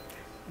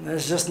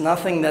there's just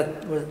nothing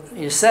that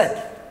is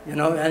said.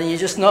 And you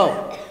just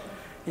know.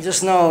 You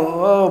just know,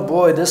 oh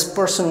boy, this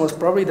person was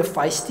probably the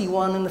feisty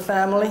one in the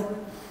family.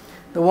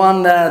 The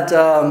one that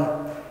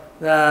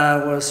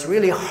was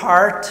really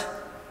hard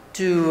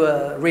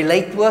to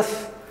relate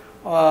with,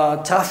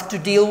 tough to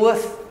deal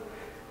with.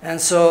 And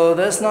so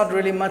there's not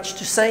really much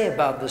to say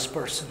about this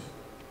person.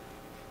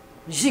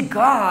 You see,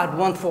 God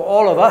wants for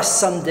all of us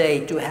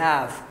someday to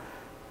have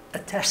a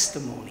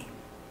testimony.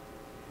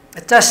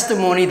 A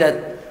testimony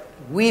that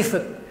we've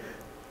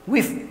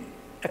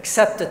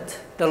accepted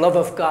the love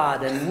of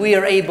God, and we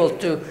are able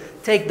to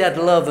take that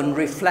love and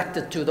reflect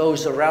it to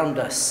those around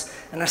us,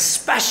 and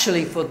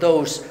especially for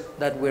those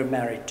that we're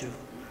married to,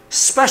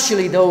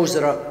 especially those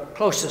that are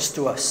closest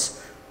to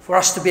us, for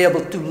us to be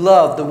able to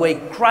love the way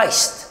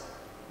Christ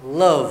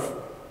loved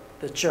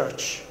the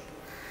church.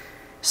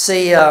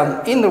 See,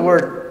 in the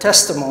word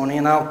testimony,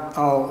 and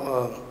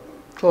I'll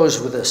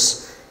close with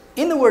this.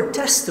 In the word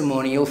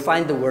testimony, you'll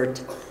find the word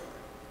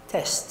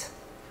test.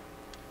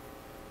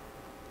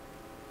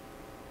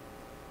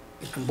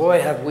 And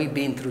boy, have we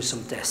been through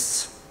some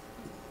tests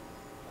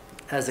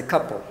as a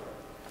couple.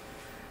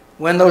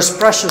 When those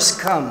pressures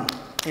come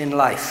in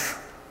life,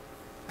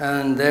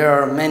 and there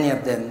are many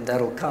of them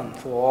that'll come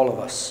for all of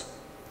us,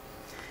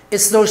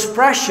 it's those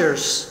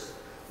pressures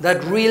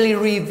that really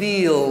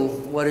reveal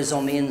what is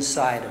on the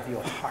inside of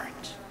your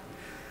heart.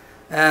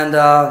 And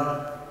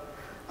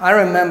I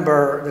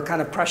remember the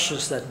kind of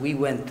pressures that we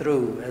went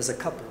through as a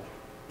couple.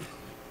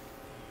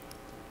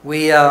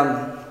 We,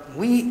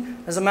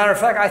 as a matter of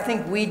fact, I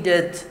think we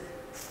did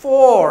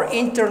 4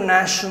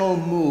 international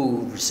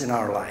moves in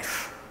our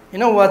life. You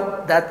know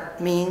what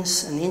that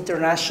means, an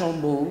international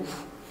move?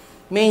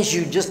 It means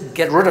you just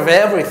get rid of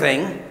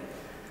everything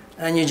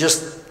and you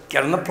just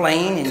get on a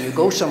plane and you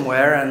go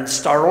somewhere and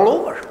start all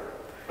over.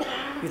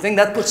 You think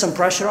that puts some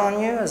pressure on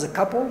you as a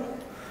couple?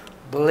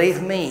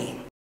 Believe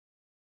me,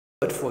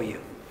 good for you.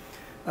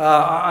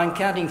 I'm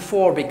counting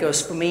 4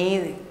 because for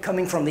me,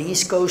 coming from the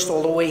East Coast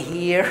all the way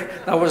here,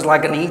 that was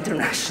like an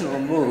international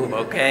move,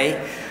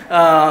 okay?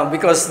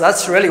 Because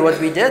that's really what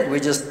we did. We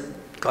just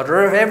got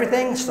rid of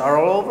everything, start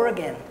all over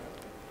again.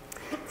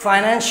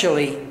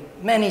 Financially,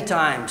 many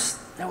times,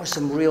 there was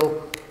some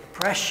real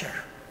pressure.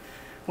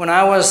 When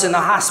I was in the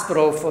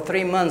hospital for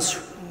 3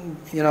 months,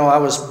 you know, I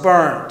was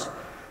burned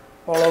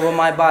all over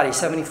my body.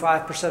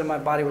 75% of my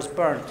body was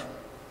burned.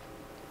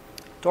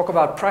 Talk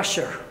about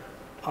pressure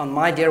on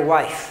my dear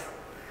wife.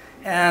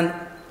 And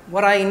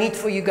what I need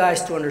for you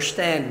guys to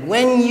understand,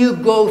 when you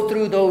go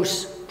through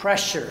those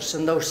pressures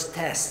and those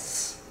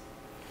tests,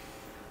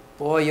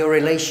 boy, your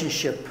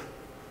relationship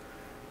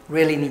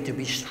really need to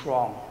be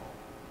strong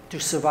to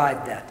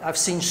survive that. I've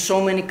seen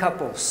so many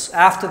couples,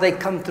 after they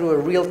come through a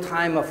real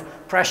time of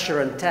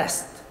pressure and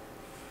test,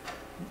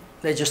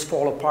 they just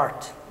fall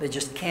apart. They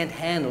just can't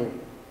handle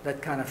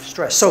that kind of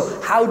stress.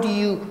 So how do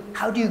you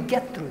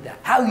get through that?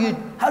 How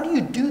do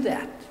you do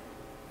that?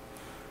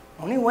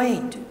 The only way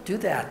to do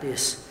that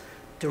is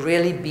to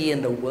really be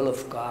in the will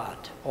of God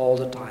all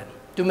the time.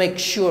 To make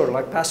sure,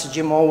 like Pastor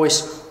Jim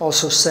always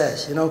also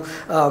says, you know,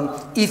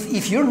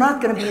 if you're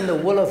not going to be in the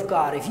will of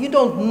God, if you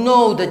don't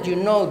know that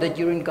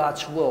you're in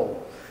God's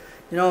will.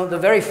 You know, the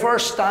very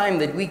first time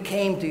that we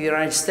came to the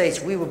United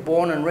States, we were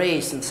born and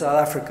raised in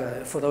South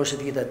Africa, for those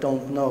of you that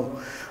don't know.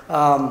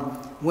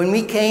 When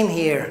we came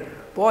here,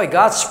 boy,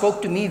 God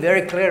spoke to me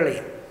very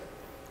clearly.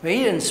 But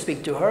He didn't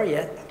speak to her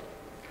yet.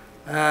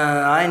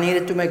 I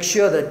needed to make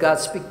sure that God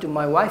speak to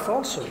my wife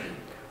also.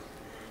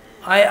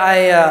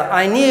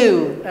 I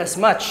knew as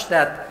much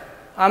that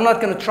I'm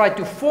not going to try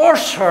to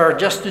force her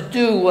just to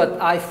do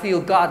what I feel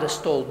God has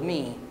told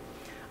me.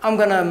 I'm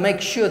going to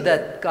make sure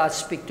that God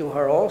speak to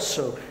her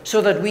also,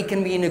 so that we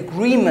can be in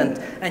agreement.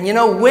 And you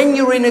know, when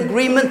you're in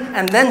agreement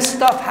and then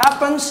stuff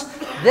happens,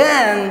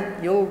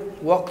 then you'll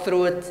walk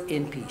through it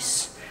in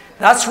peace.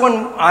 That's when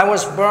I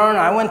was burned.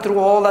 I went through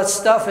all that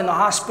stuff in the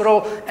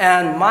hospital,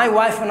 and my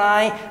wife and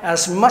I,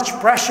 as much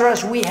pressure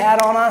as we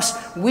had on us,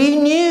 we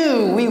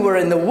knew we were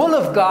in the will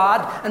of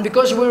God, and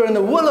because we were in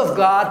the will of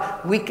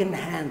God, we can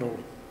handle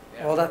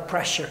all that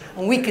pressure,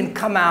 and we can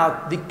come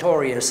out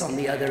victorious on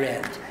the other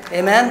end.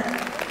 Amen?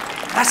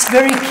 That's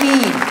very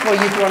key for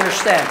you to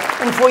understand.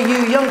 And for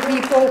you young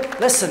people,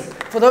 listen,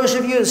 for those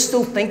of you who are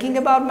still thinking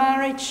about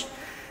marriage,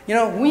 you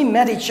know, we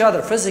met each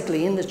other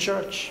physically in the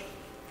church.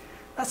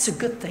 That's a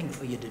good thing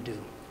for you to do.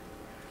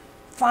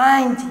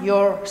 Find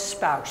your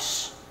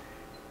spouse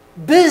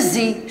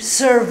busy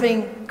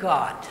serving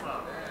God.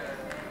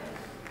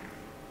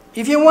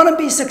 If you want to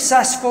be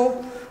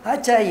successful, I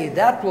tell you,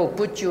 that will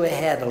put you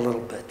ahead a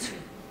little bit.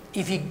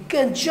 If you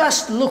can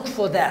just look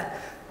for that.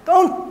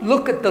 Don't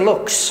look at the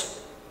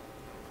looks.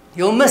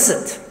 You'll miss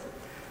it.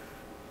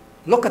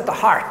 Look at the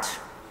heart.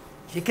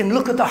 If you can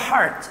look at the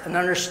heart and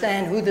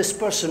understand who this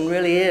person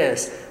really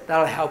is,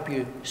 that'll help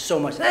you so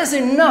much. There's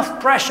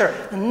enough pressure,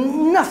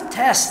 enough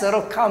tests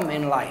that'll come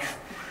in life.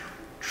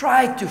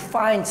 Try to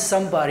find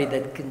somebody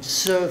that can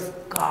serve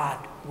God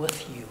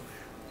with you.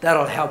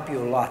 That'll help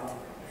you a lot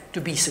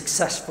to be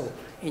successful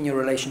in your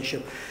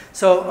relationship.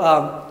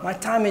 So my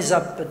time is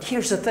up, but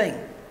here's the thing.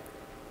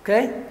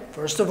 Okay?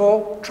 First of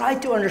all, try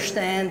to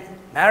understand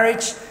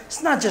marriage.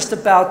 It's not just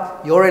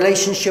about your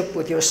relationship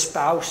with your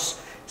spouse.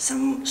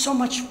 So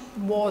much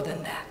more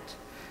than that.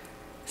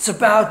 It's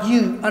about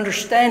you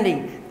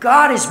understanding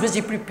God is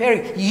busy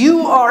preparing.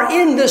 You are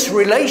in this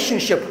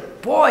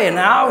relationship. Boy, and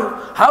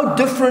how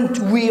different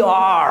we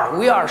are.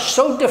 We are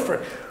so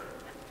different.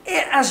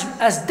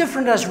 as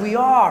different as we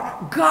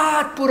are,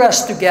 God put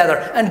us together,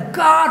 and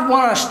God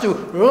wants us to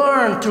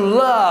learn to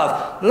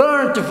love,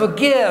 learn to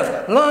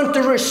forgive, learn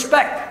to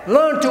respect,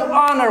 learn to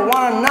honor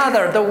one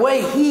another the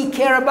way He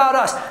cares about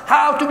us,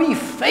 how to be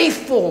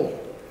faithful.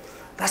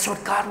 That's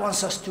what God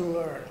wants us to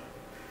learn.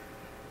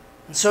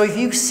 And so if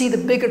you see the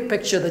bigger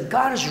picture, that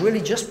God is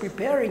really just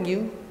preparing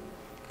you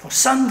for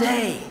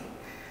someday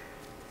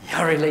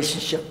your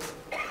relationship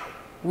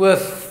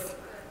with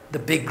the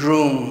big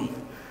groom.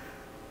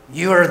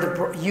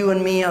 You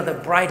and me are the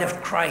bride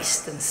of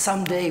Christ, and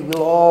someday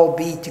we'll all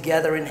be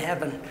together in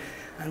heaven,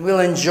 and we'll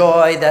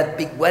enjoy that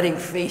big wedding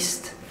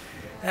feast.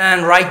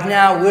 And right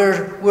now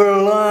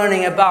we're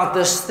learning about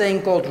this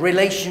thing called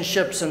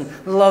relationships and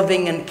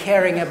loving and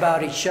caring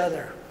about each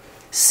other.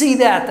 See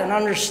that and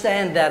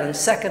understand that. And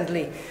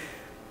secondly,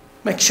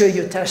 make sure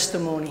your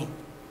testimony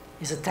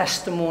is a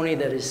testimony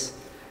that is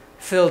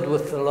filled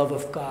with the love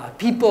of God.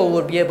 People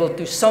will be able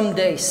to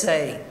someday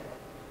say,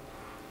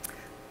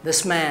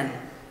 this man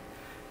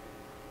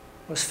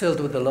was filled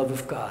with the love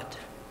of God.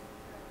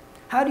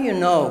 How do you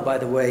know, by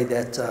the way,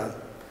 that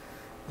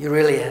you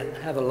really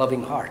have a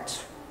loving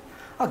heart?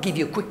 I'll give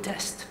you a quick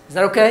test. Is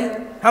that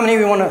okay? How many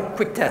of you want a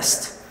quick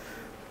test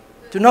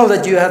to know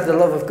that you have the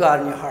love of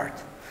God in your heart?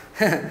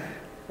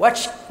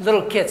 Watch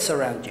little kids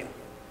around you.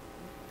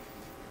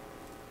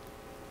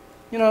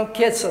 You know,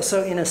 kids are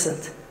so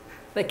innocent.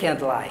 They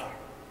can't lie.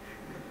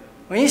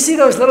 When you see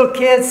those little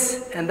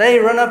kids and they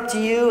run up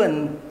to you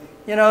and,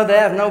 you know, they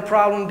have no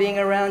problem being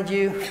around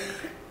you,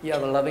 you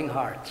have a loving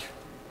heart.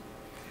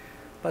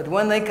 But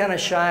when they kind of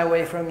shy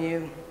away from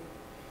you,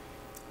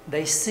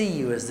 they see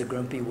you as the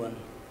grumpy one.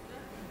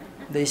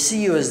 They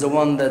see you as the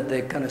one that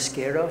they're kind of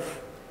scared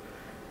of.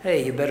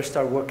 Hey, you better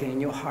start working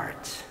in your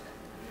heart.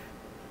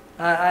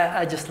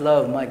 I just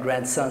love my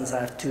grandsons. I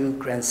have 2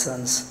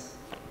 grandsons.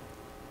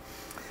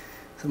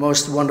 It's the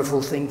most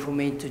wonderful thing for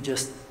me to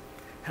just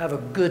have a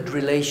good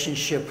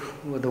relationship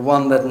with the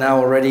one that now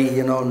already,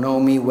 you know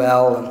me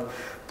well. And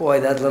boy,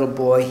 that little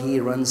boy, he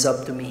runs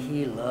up to me.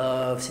 He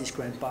loves his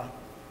grandpa.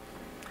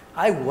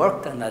 I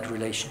worked on that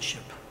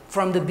relationship.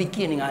 From the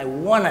beginning, I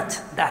wanted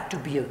that to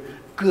be a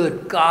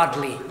good,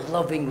 godly,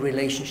 loving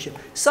relationship.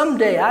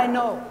 Someday, I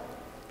know,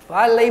 if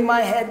I lay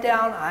my head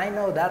down, I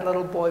know that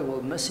little boy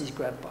will miss his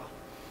grandpa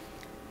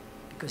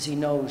because he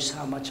knows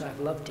how much I've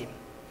loved him.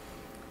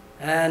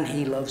 And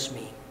he loves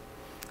me.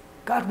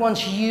 God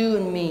wants you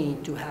and me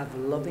to have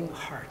loving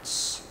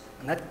hearts.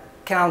 And that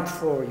counts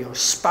for your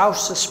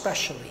spouse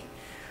especially,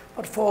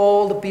 but for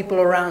all the people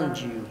around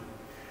you,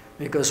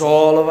 because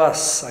all of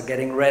us are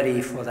getting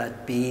ready for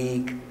that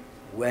big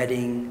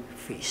wedding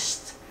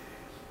feast.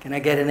 Can I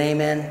get an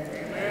amen?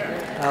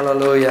 Amen.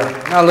 Hallelujah.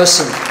 Now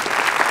listen.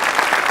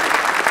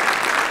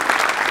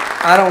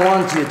 I don't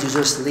want you to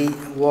just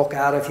walk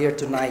out of here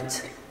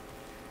tonight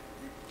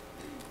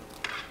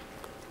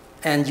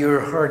and you're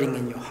hurting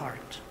in your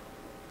heart.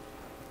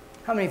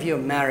 How many of you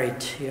are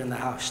married here in the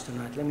house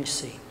tonight? Let me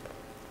see.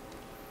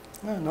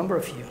 Well, a number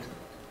of you.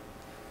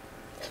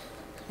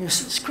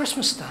 It's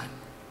Christmas time.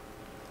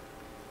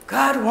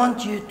 God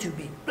wants you to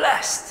be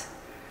blessed.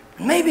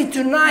 And maybe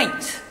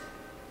tonight,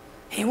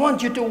 He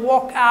wants you to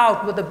walk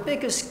out with the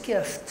biggest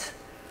gift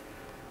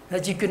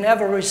that you can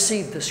ever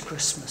receive this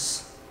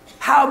Christmas.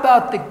 How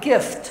about the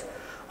gift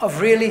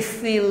of really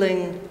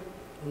feeling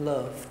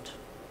loved?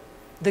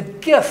 The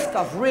gift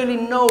of really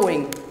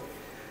knowing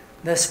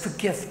there's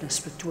forgiveness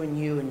between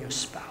you and your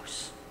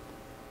spouse.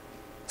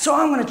 So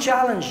I'm going to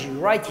challenge you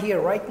right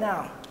here, right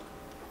now.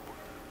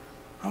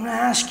 I'm going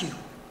to ask you,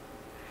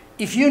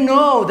 if you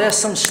know there's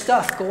some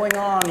stuff going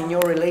on in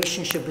your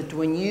relationship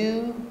between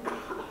you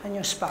and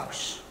your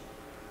spouse,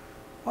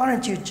 why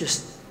don't you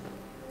just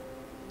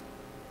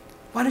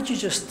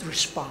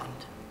respond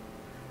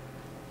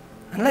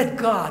and let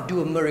God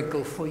do a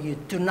miracle for you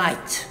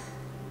tonight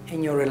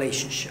in your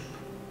relationship.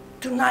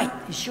 Tonight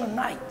is your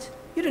night.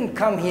 You didn't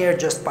come here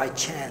just by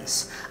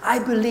chance. I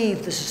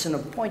believe this is an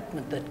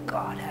appointment that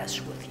God has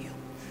with you.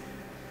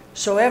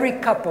 So every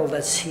couple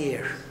that's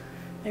here,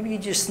 maybe you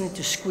just need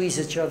to squeeze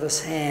each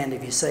other's hand.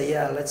 If you say,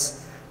 yeah,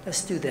 let's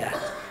do that.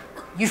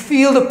 You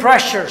feel the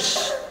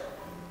pressures.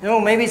 You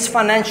know, maybe it's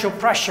financial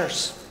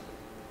pressures.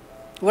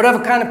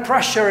 Whatever kind of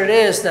pressure it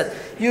is that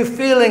you're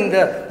feeling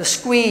the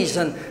squeeze.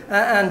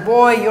 And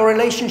boy, your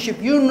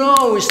relationship, you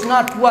know, is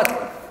not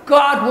what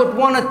God would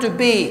want it to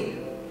be.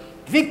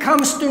 If He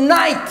comes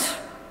tonight,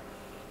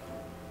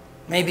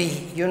 maybe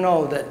you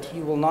know that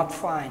you will not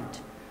find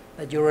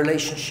that your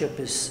relationship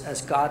is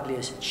as godly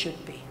as it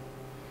should be.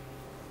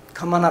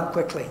 Come on up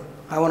quickly.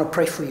 I want to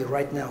pray for you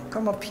right now.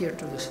 Come up here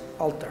to this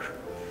altar.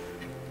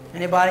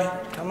 Anybody?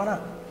 Come on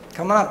up.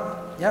 Come on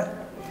up. Yeah.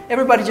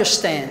 Everybody just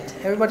stand.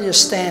 Everybody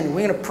just stand.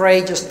 We're going to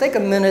pray. Just take a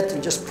minute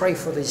and just pray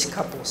for these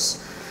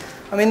couples.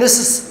 I mean,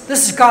 this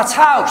is God's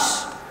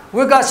house.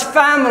 We're God's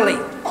family.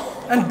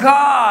 And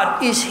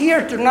God is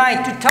here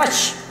tonight to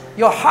touch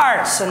your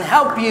hearts and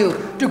help you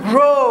to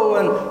grow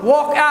and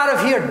walk out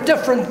of here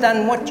different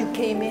than what you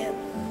came in.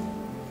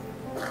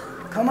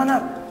 Come on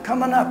up.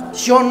 Come on up.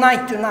 It's your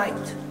night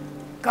tonight.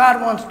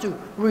 God wants to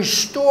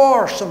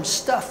restore some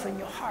stuff in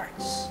your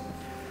hearts.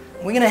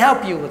 We're going to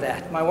help you with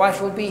that. My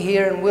wife will be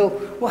here and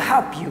we'll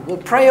help you. We'll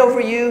pray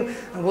over you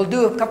and we'll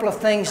do a couple of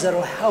things that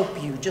will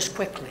help you just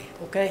quickly,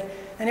 okay?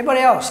 Anybody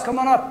else? Come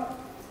on up.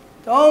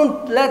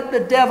 Don't let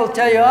the devil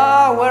tell you,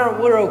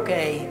 we're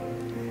okay.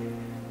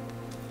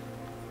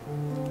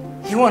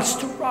 He wants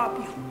to rob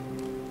you.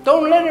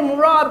 Don't let him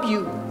rob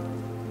you.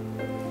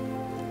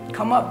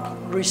 Come up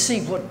and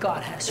receive what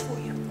God has for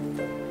you.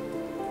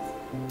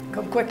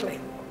 Come quickly.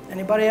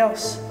 Anybody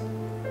else?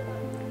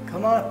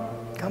 Come on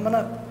up. Come on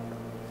up.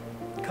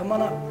 Come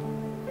on up.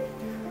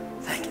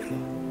 Thank you,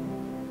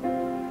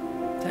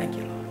 Lord. Thank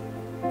you,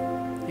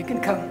 Lord. You can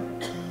come.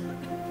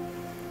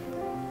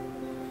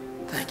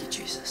 Thank you,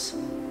 Jesus.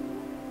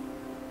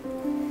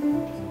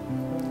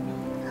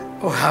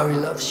 Oh, how He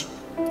loves you.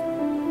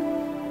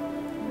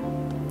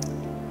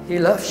 He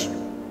loves you.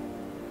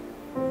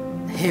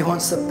 He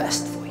wants the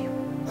best for you.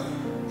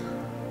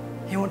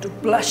 He wants to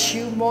bless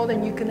you more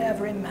than you can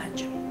ever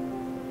imagine.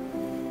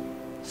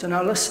 So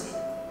now listen.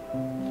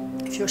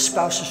 If your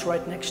spouse is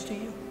right next to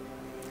you,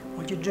 I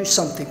want you to do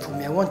something for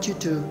me. I want you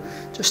to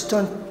just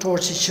turn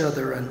towards each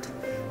other and,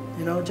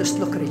 just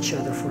look at each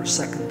other for a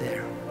second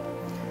there.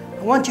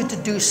 I want you to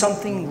do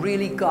something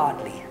really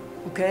godly,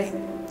 okay?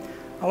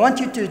 I want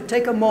you to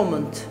take a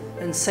moment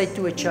and say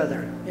to each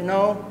other,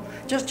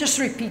 just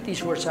repeat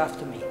these words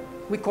after me.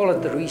 We call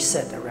it the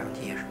reset around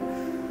here.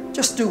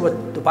 Just do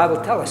what the Bible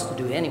tells us to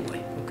do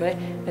anyway, okay?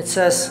 It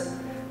says,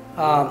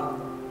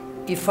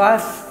 if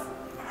I've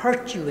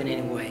hurt you in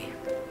any way,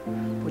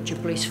 would you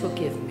please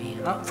forgive me?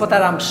 For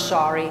that I'm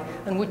sorry,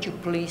 and would you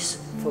please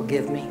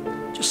forgive me?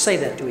 Just say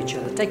that to each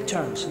other. Take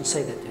turns and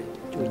say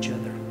that to each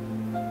other.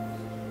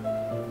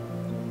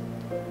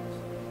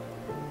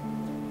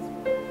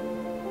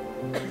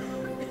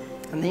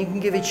 And then you can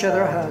give each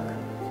other a hug.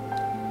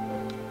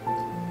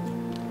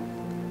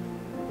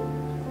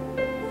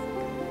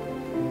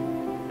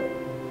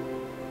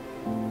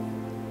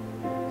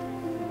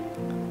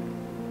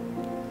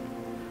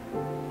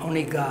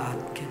 Only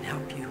God can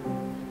help you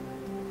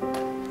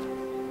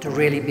to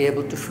really be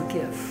able to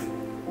forgive.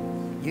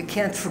 You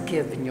can't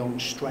forgive in your own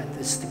strength.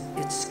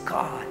 It's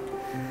God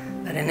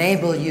that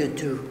enables you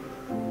to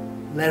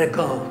let it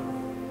go.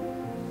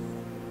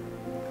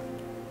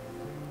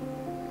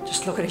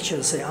 Just look at each other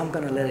and say, I'm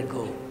going to let it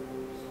go.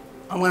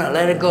 I'm going to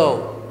let it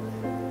go.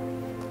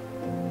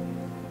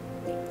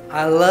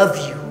 I love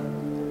you.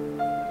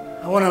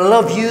 I want to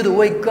love you the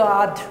way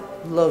God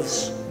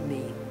loves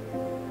me.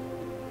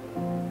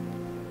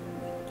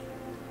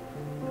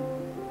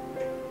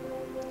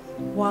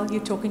 While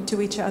you're talking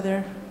to each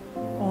other,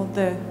 all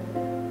the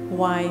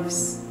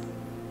wives,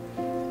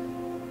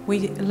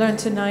 we learned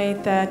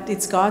tonight that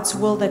it's God's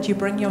will that you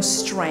bring your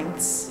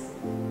strengths,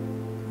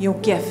 your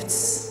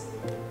gifts,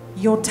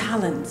 your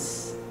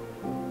talents,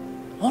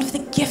 all of the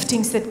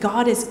giftings that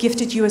God has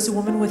gifted you as a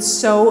woman with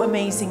so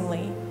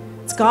amazingly.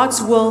 It's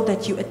God's will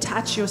that you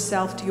attach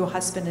yourself to your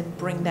husband and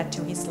bring that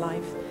to his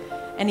life.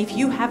 And if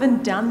you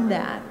haven't done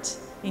that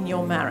in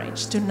your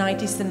marriage,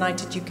 tonight is the night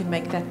that you can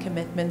make that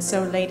commitment.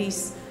 So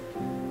ladies,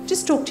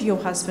 just talk to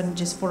your husband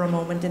just for a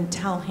moment and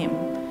tell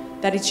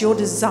him that it's your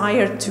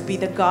desire to be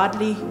the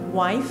godly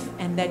wife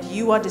and that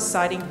you are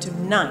deciding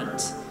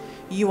tonight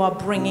you are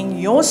bringing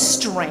your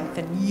strength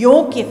and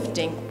your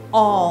gifting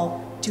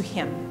all to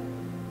him,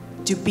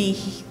 to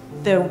be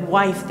the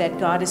wife that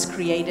God has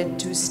created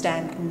to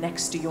stand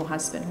next to your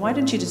husband. Why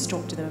don't you just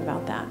talk to them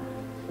about that?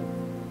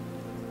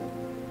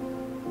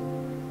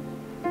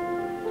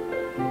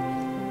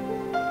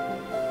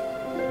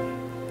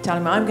 Tell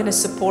him, I'm going to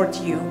support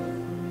you.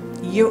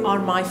 You are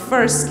my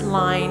first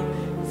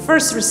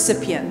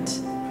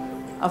recipient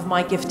of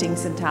my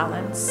giftings and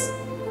talents.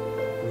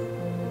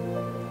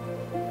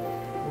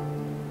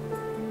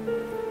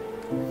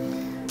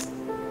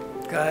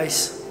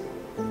 Guys,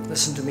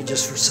 listen to me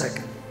just for a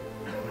second.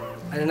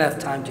 I didn't have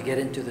time to get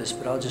into this,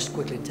 but I'll just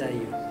quickly tell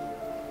you.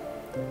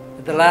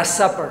 At the Last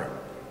Supper,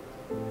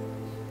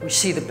 we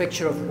see the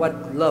picture of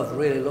what love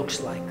really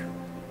looks like.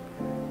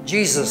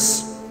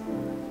 Jesus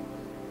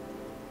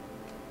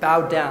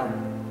bowed down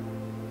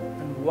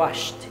and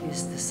washed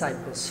his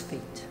disciples'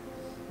 feet.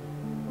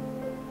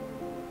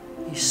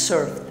 He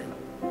served them.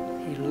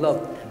 He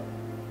loved them.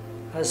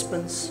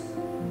 Husbands,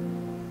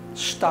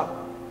 stop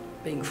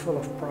being full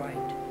of pride.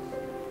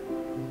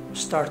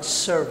 Start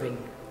serving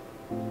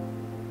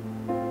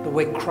the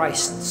way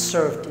Christ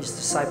served his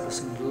disciples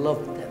and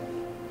loved them.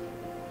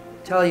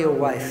 Tell your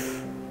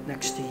wife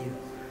next to you,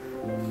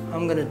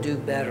 I'm going to do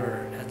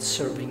better at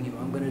serving you.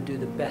 I'm going to do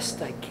the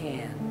best I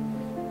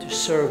can to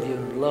serve you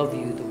and love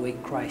you the way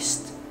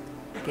Christ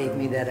gave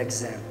me that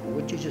example.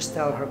 Would you just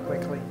tell her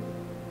quickly?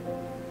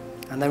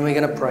 And then we're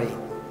going to pray.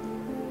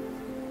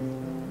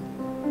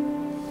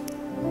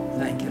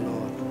 Thank you,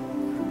 Lord.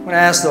 I'm going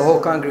to ask the whole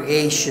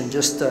congregation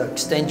just to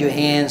extend your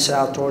hands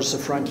out towards the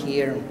front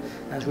here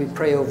as we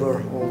pray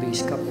over all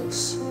these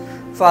couples.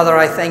 Father,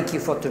 I thank you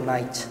for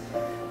tonight.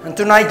 And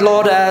tonight,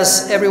 Lord,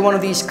 as every one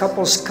of these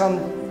couples come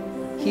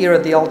here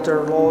at the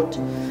altar, Lord,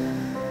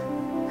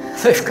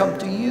 they've come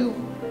to you.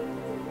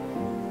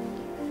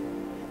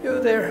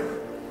 You're their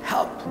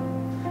help.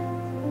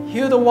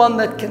 You're the one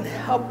that can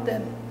help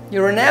them.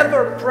 You're an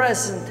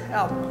ever-present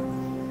help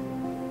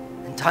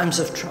in times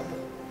of trouble.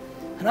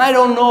 And I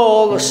don't know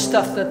all the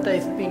stuff that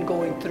they've been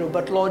going through,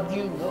 but Lord,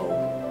 you know.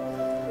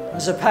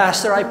 As a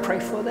pastor, I pray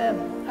for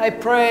them. I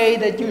pray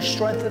that you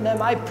strengthen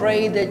them. I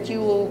pray that you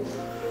will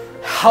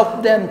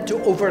help them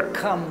to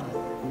overcome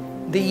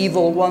the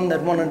evil one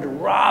that wanted to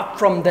rob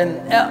from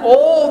them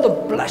all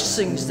the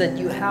blessings that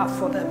you have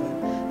for them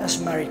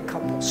as married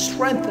couples.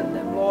 Strengthen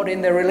them, Lord,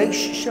 in their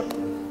relationship.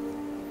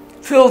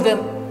 Fill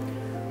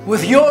them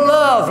with your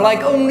love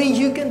like only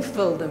you can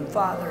fill them,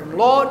 Father. And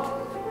Lord,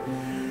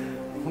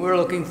 we're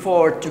looking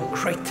forward to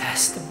great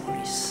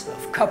testimonies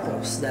of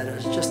couples that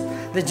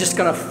are they're just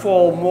going to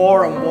fall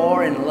more and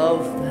more in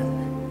love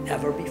than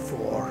ever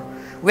before.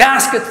 We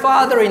ask it,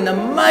 Father, in the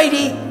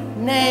mighty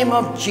name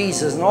of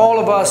Jesus. And all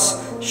of us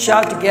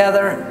shout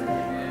together,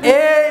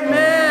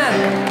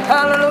 amen.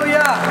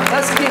 Hallelujah.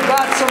 Let's give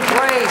God some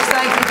praise.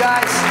 Thank you,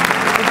 guys.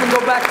 You can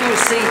go back to your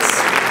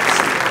seats.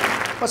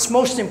 What's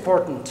most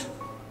important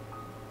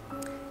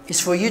is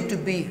for you to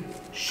be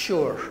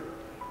sure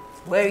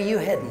where you're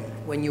heading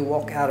when you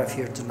walk out of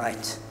here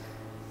tonight.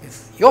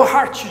 If your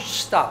heart should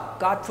stop,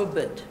 God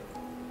forbid,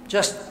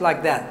 just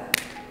like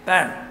that,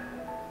 bam,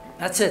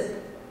 that's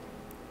it.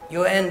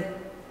 Your end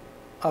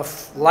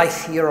of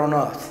life here on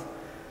earth.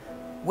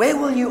 Where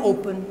will you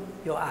open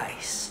your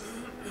eyes?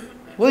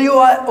 Will you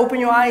open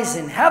your eyes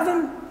in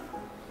heaven,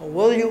 or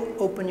will you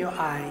open your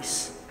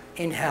eyes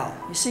in hell?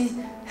 You see,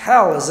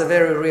 hell is a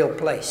very real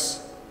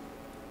place.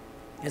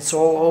 It's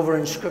all over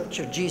in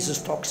Scripture.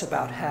 Jesus talks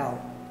about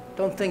hell.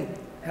 Don't think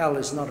hell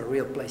is not a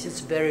real place.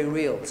 It's very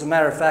real. As a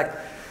matter of fact,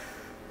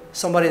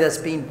 somebody that's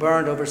been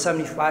burned over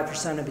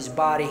 75% of his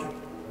body,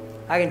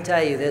 I can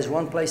tell you there's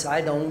one place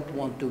I don't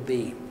want to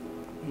be,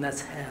 and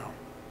that's hell.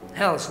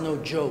 Hell is no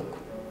joke.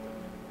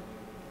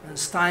 And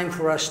it's time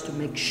for us to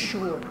make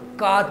sure.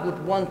 God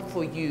would want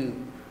for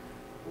you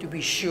to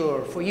be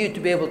sure, for you to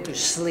be able to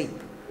sleep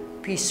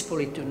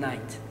peacefully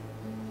tonight,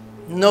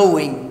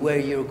 knowing where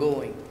you're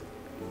going.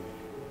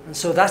 And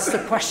so that's the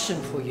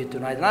question for you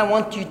tonight. And I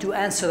want you to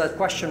answer that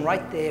question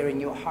right there in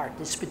your heart.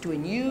 It's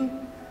between you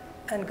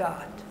and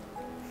God.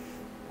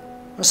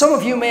 Now, some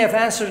of you may have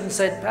answered and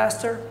said,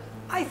 Pastor,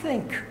 I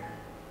think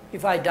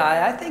if I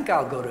die, I think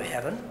I'll go to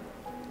heaven.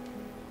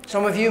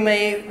 Some of you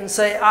may even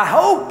say, I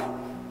hope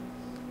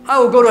I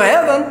will go to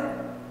heaven.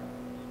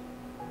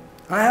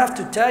 I have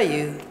to tell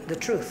you the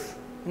truth.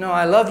 You know,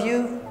 I love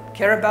you,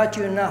 care about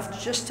you enough to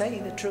just tell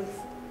you the truth.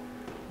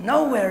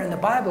 Nowhere in the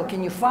Bible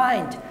can you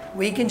find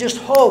where you can just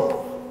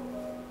hope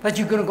that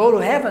you're going to go to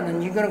heaven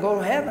and you're going to go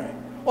to heaven.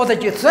 Or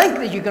that you think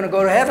that you're going to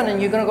go to heaven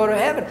and you're going to go to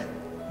heaven.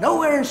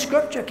 Nowhere in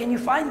Scripture can you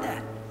find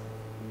that.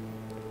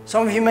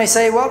 Some of you may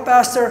say, well,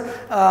 Pastor,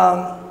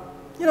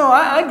 you know,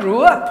 I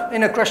grew up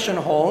in a Christian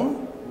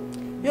home.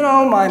 You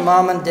know, my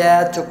mom and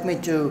dad took me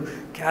to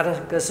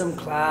catechism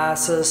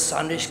classes,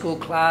 Sunday school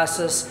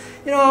classes.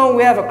 You know,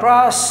 we have a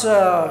cross,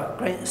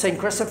 St.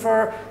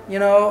 Christopher, you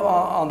know,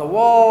 on the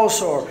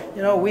walls, or,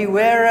 you know, we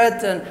wear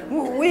it,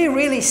 and we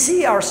really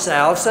see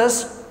ourselves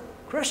as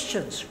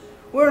Christians.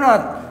 We're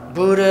not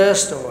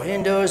Buddhists or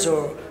Hindus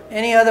or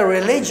any other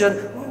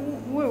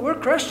religion. We're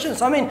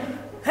Christians. I mean,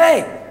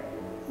 hey,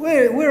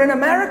 we're in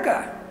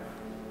America.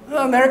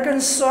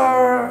 Americans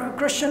are a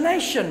Christian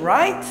nation,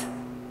 right?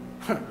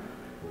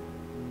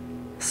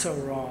 So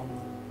wrong.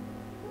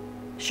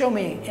 Show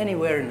me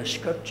anywhere in the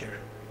Scripture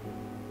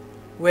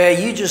where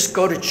you just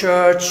go to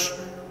church,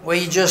 where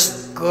you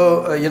just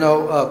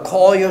go,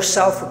 call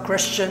yourself a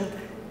Christian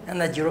and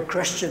that you're a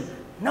Christian.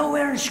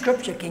 Nowhere in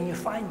Scripture can you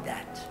find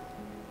that.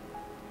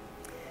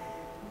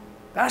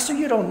 Pastor,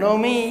 you don't know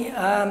me.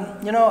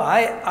 You know,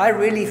 I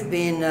really have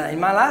been, in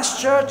my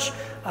last church,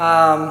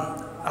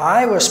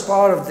 I was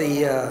part of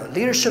the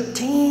leadership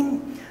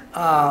team.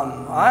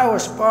 I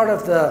was part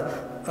of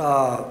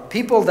the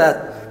people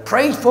that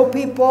prayed for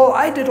people.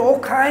 I did all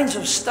kinds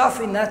of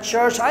stuff in that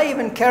church. I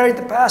even carried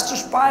the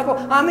pastor's Bible.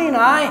 I mean,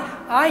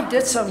 I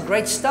did some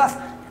great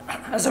stuff.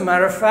 As a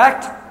matter of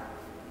fact,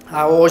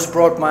 I always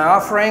brought my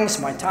offerings,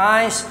 my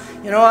tithes.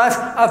 You know,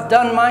 I've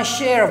done my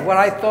share of what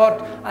I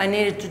thought I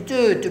needed to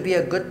do to be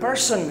a good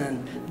person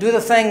and do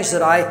the things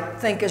that I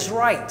think is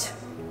right.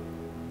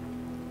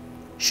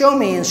 Show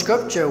me in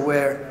Scripture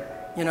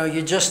where, you know,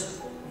 you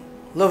just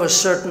live a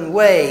certain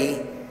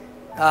way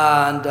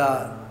and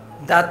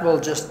that will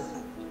just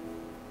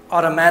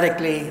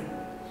automatically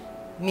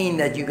mean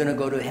that you're going to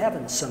go to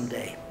heaven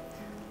someday.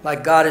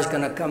 Like God is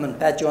going to come and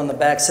pat you on the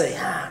back, say,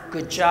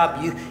 good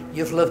job,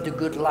 you've lived a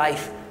good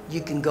life,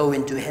 you can go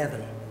into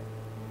heaven.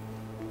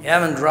 You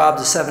haven't robbed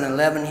the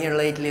 7-Eleven here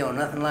lately or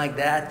nothing like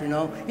that, you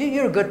know.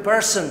 You're a good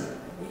person.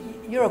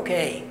 You're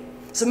okay.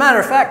 As a matter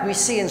of fact, we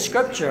see in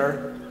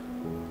Scripture,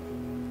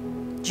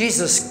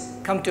 Jesus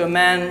come to a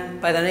man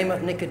by the name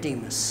of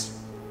Nicodemus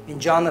in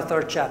John the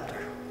 3rd chapter.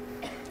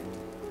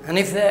 And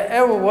if there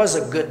ever was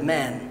a good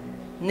man,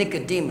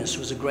 Nicodemus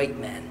was a great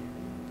man.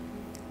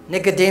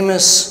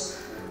 Nicodemus,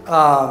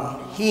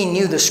 he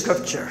knew the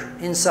Scripture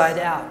inside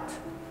out.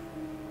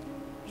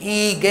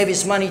 He gave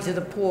his money to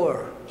the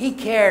poor. He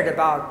cared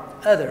about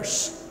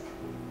others.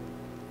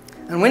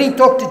 And when he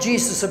talked to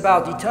Jesus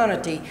about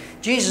eternity,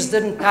 Jesus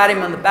didn't pat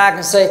him on the back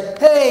and say,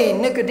 "Hey,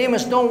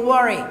 Nicodemus, don't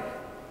worry.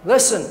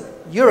 Listen,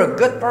 you're a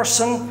good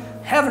person.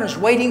 Heaven is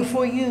waiting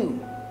for you."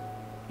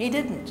 He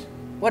didn't.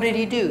 What did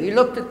he do? He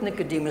looked at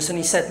Nicodemus and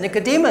he said,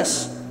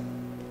 "Nicodemus,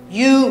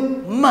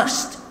 you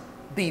must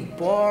be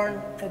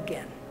born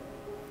again."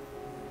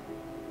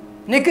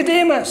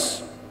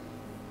 Nicodemus,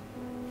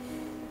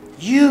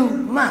 you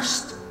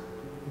must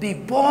be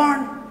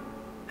born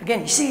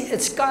again. You see,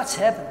 it's God's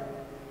heaven.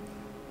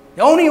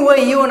 The only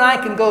way you and I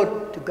can go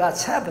to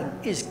God's heaven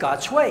is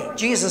God's way.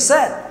 Jesus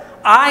said,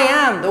 "I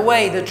am the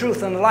way, the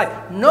truth, and the life.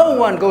 No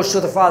one goes to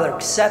the Father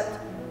except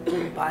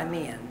by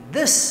me." And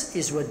this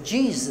is what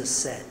Jesus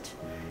said.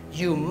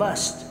 You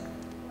must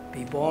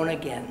be born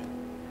again.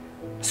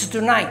 So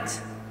tonight,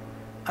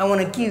 I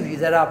want to give you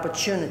that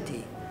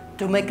opportunity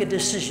to make a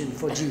decision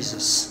for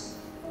Jesus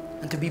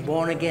and to be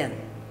born again.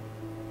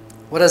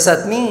 What does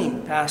that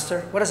mean,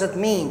 Pastor? What does it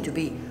mean to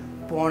be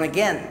born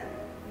again?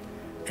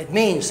 It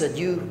means that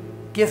you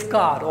give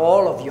God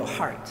all of your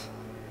heart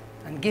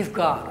and give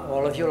God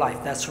all of your life.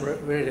 That's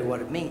really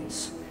what it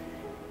means.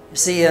 You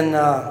see, in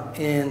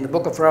the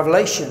book of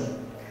Revelation,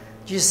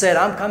 Jesus said,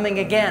 "I'm coming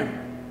again.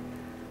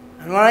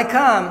 And when I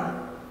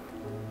come,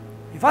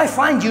 if I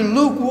find you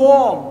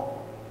lukewarm,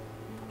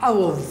 I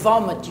will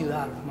vomit you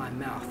out of my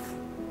mouth."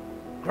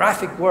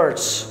 Graphic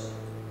words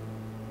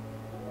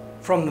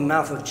from the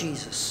mouth of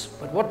Jesus.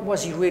 But what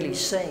was he really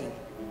saying?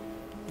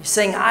 He's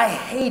saying, I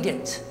hate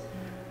it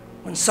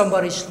when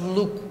somebody's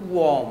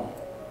lukewarm.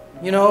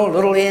 You know,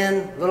 little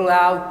in, little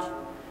out,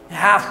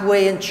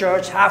 halfway in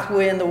church,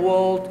 halfway in the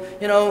world,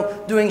 you know,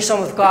 doing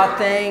some of God's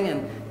thing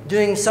and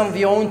doing some of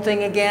your own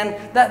thing again.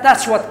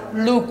 That's what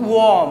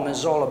lukewarm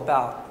is all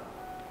about.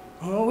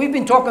 We've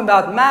been talking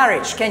about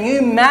marriage. Can you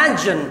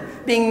imagine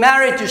being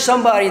married to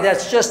somebody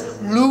that's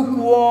just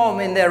lukewarm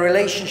in their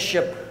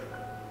relationship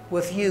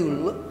with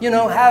you? You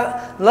know,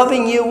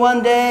 loving you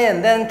one day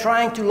and then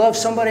trying to love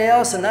somebody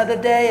else another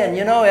day, and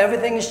you know,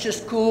 everything is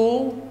just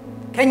cool.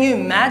 Can you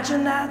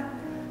imagine that?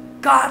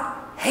 God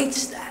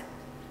hates that.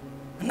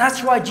 And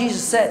that's why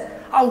Jesus said,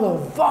 "I will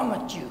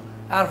vomit you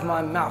out of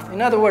my mouth."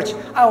 In other words,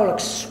 I will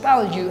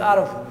expel you out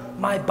of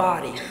my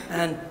body,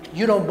 and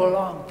you don't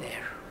belong there.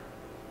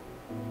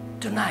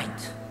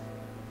 Tonight,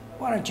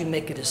 why don't you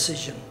make a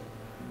decision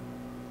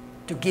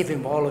to give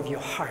him all of your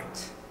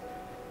heart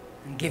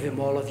and give him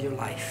all of your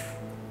life?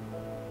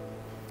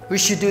 We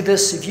should do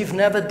this. If you've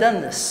never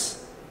done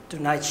this,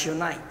 tonight's your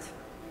night.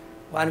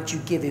 Why don't you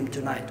give him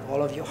tonight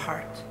all of your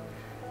heart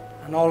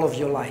and all of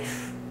your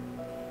life?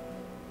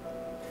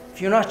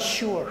 If you're not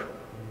sure,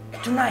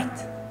 tonight,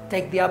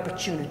 take the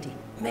opportunity.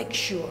 Make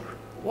sure.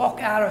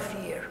 Walk out of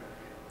here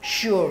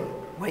sure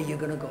where you're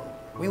going to go.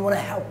 We want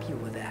to help you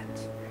with that.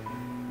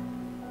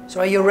 So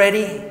are you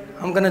ready?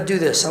 I'm going to do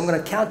this. I'm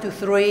going to count to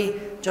 3.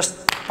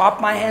 Just pop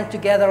my hand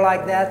together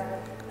like that.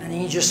 And then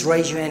you just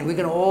raise your hand. We're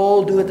going to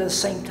all do it at the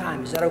same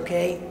time. Is that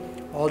okay?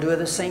 All do it at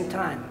the same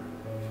time.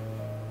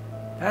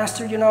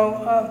 Pastor, you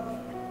know,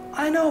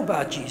 I know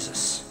about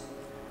Jesus.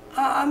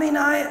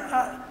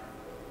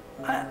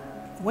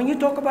 When you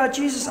talk about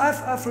Jesus,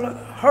 I've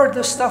heard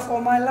this stuff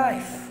all my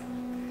life.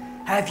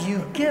 Have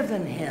you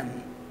given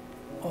him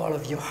all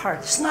of your heart?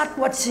 It's not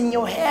what's in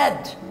your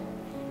head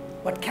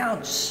what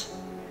counts.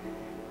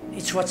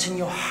 It's what's in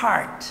your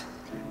heart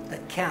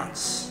that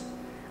counts.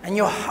 And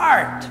your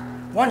heart,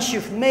 once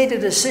you've made a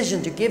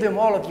decision to give him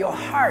all of your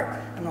heart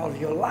and all of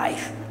your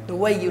life, the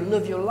way you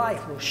live your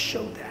life will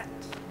show that.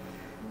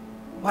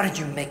 Why don't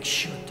you make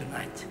sure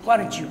tonight? Why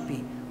don't you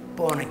be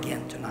born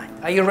again tonight?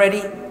 Are you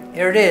ready?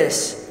 Here it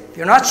is. If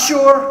you're not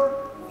sure,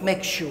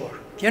 make sure.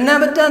 If you've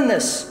never done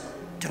this,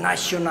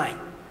 tonight's your night.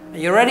 Are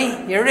you ready?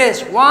 Here it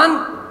is.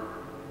 1,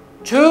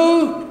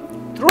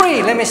 2,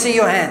 3. Let me see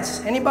your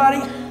hands.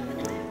 Anybody?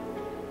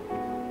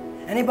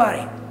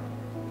 Anybody?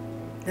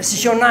 This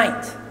is your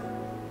night.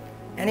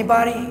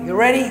 Anybody? You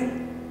ready?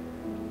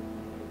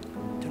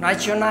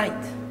 Tonight's your night.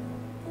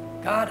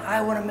 God,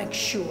 I want to make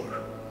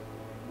sure.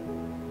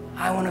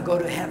 I want to go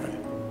to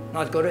heaven,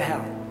 not go to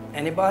hell.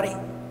 Anybody?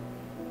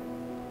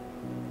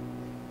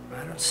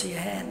 I don't see a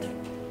hand.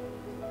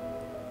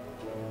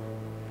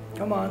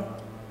 Come on.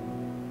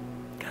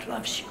 God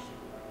loves you.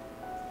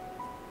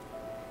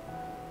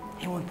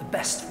 He wants the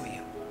best for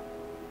you.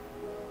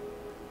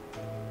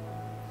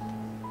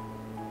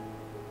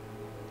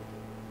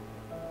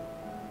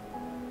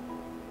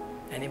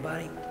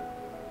 Anybody?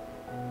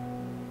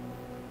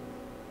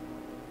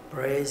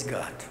 Praise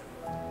God.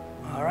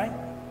 All right.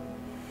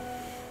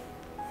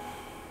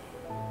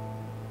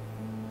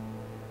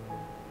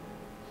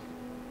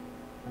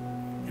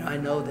 You know, I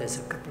know there's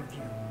a couple of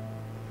you.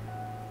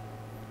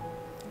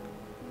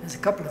 There's a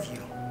couple of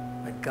you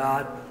that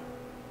God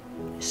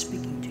is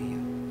speaking to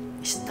you.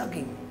 He's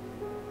tugging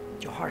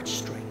at your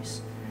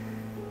heartstrings.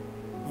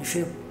 You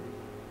feel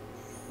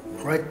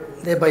right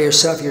there by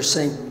yourself, you're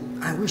saying,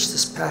 I wish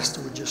this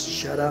pastor would just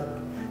shut up,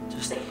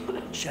 just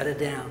shut it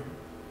down.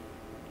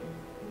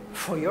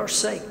 For your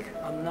sake,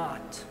 I'm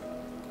not.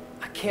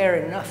 I care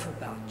enough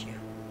about you.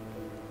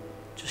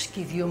 Just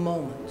give you a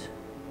moment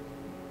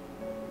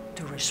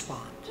to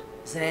respond.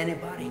 Is there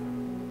anybody?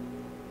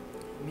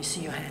 Let me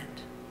see your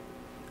hand.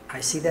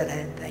 I see that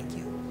hand. Thank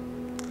you.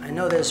 I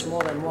know there's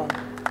more than one.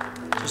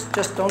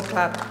 Just don't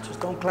clap. Just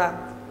don't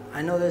clap.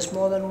 I know there's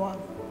more than one.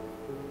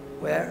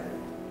 Where?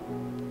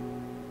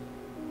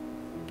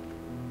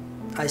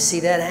 I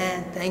see that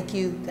hand. Thank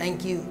you.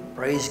 Thank you.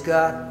 Praise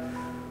God.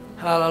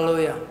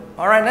 Hallelujah.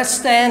 All right, let's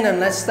stand and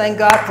let's thank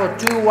God for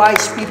 2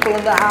 wise people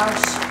in the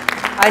house.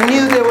 I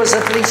knew there was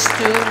at least 2.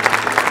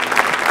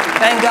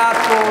 Thank God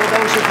for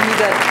those of you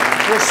that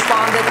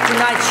responded.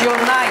 Tonight's your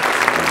night.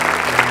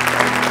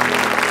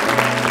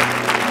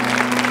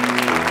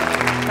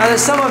 Now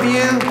there's some of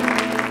you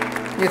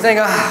think,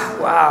 oh,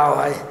 wow,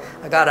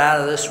 I got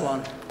out of this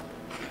one.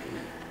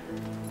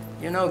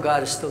 You know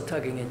God is still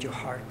tugging at your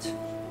heart.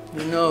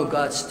 You know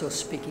God's still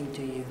speaking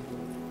to you.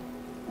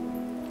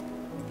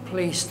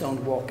 Please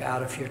don't walk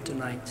out of here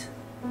tonight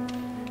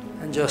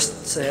and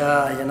just say,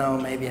 you know,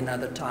 maybe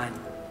another time.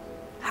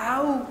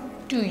 How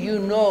do you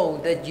know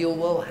that you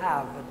will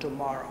have a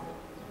tomorrow?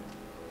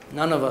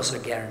 None of us are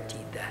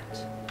guaranteed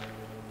that.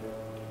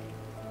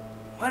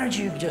 Why don't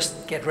you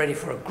just get ready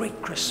for a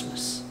great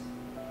Christmas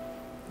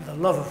with the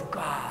love of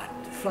God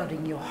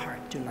flooding your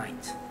heart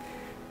tonight?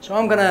 So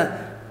I'm going to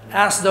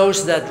ask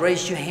those that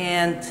raised your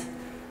hand,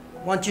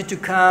 want you to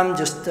come,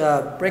 just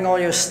bring all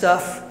your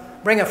stuff.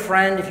 Bring a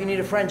friend. If you need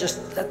a friend,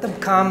 just let them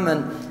come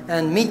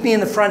and meet me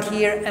in the front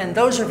here. And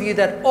those of you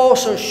that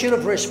also should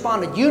have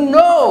responded, you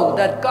know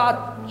that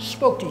God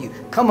spoke to you.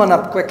 Come on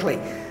up quickly.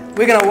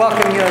 We're going to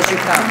welcome you as you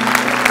come.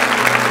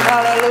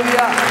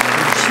 Hallelujah.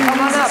 Come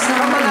on up.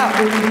 Come on up.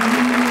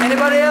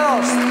 Anybody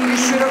else? You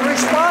should have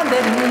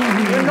responded.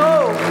 You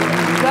know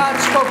God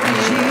spoke to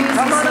you.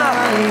 Come on up.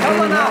 Come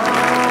on up.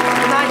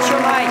 Tonight's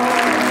your night.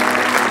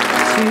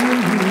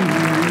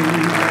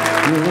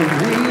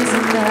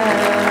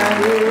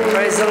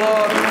 Praise the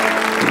Lord.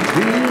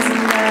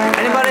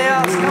 Anybody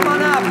else? Come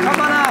on up. Come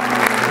on up.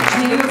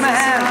 Give him a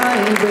hand.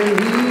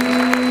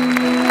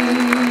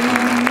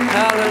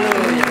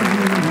 Hallelujah.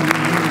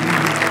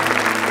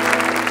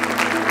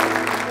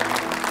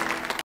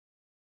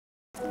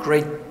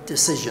 Great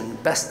decision.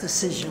 Best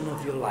decision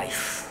of your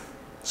life.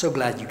 So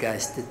glad you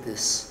guys did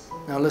this.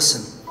 Now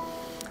listen.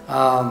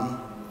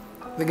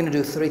 We're going to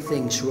do 3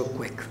 things real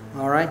quick.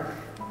 All right?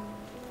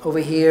 Over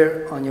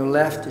here on your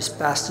left is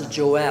Pastor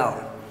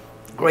Joel.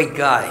 Great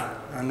guy.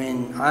 I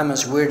mean, I'm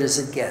as weird as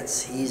it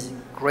gets. He's a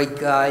great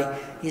guy.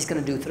 He's going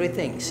to do 3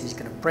 things. He's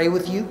going to pray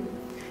with you.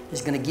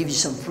 He's going to give you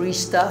some free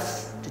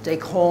stuff to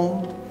take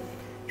home.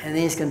 And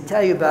then he's going to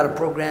tell you about a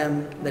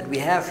program that we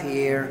have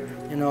here,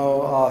 you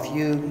know, of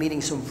you meeting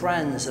some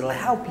friends that'll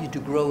help you to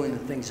grow in the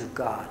things of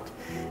God.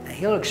 And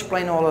he'll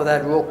explain all of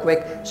that real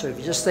quick. So if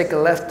you just take a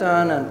left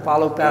turn and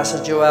follow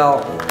Pastor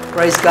Joel,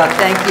 praise God.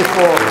 Thank you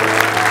for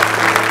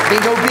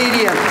being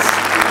obedient.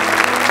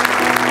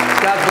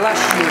 God bless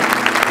you.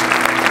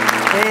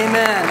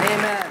 Amen.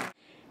 Amen.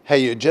 Hey,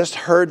 you just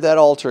heard that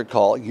altar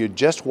call. You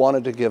just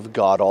wanted to give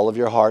God all of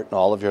your heart and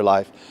all of your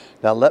life.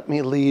 Now let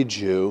me lead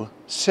you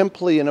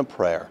simply in a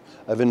prayer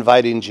of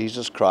inviting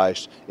Jesus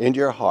Christ into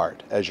your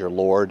heart as your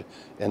Lord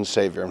and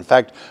Savior. In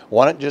fact,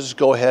 why don't you just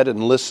go ahead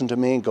and listen to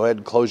me. Go ahead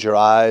and close your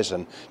eyes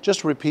and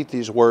just repeat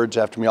these words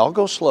after me. I'll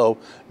go slow.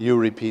 You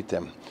repeat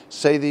them.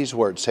 Say these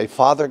words. Say,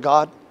 Father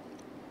God,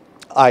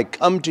 I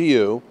come to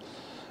you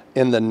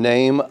in the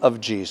name of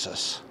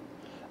Jesus.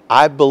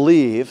 I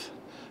believe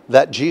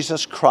that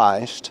Jesus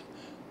Christ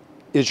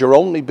is your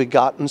only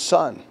begotten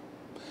Son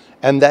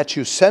and that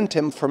you sent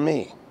him for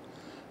me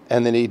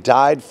and that he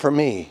died for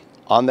me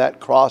on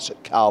that cross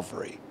at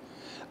Calvary.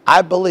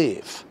 I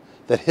believe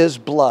that his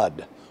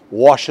blood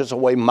washes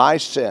away my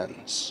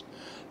sins,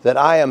 that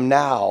I am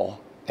now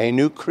a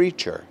new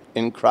creature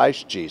in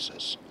Christ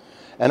Jesus.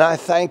 And I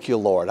thank you,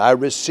 Lord. I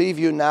receive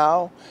you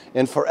now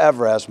and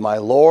forever as my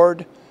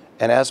Lord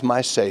and as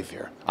my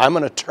Savior. I'm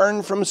going to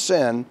turn from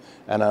sin,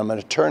 and I'm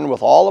going to turn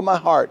with all of my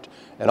heart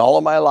and all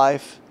of my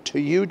life to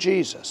you,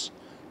 Jesus,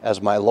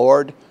 as my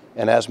Lord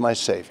and as my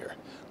Savior.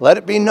 Let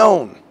it be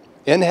known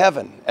in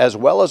heaven as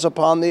well as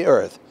upon the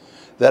earth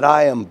that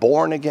I am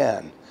born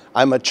again.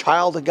 I'm a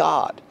child of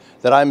God,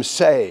 that I'm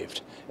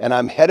saved, and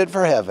I'm headed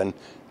for heaven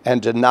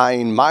and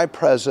denying my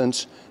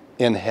presence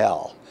in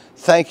hell.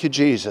 Thank you,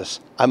 Jesus.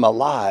 I'm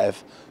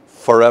alive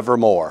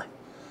forevermore.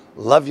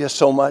 Love you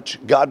so much.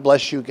 God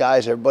bless you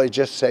guys. Everybody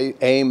just say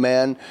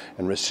amen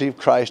and receive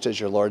Christ as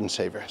your Lord and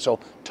Savior. So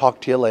talk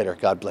to you later.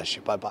 God bless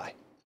you. Bye-bye.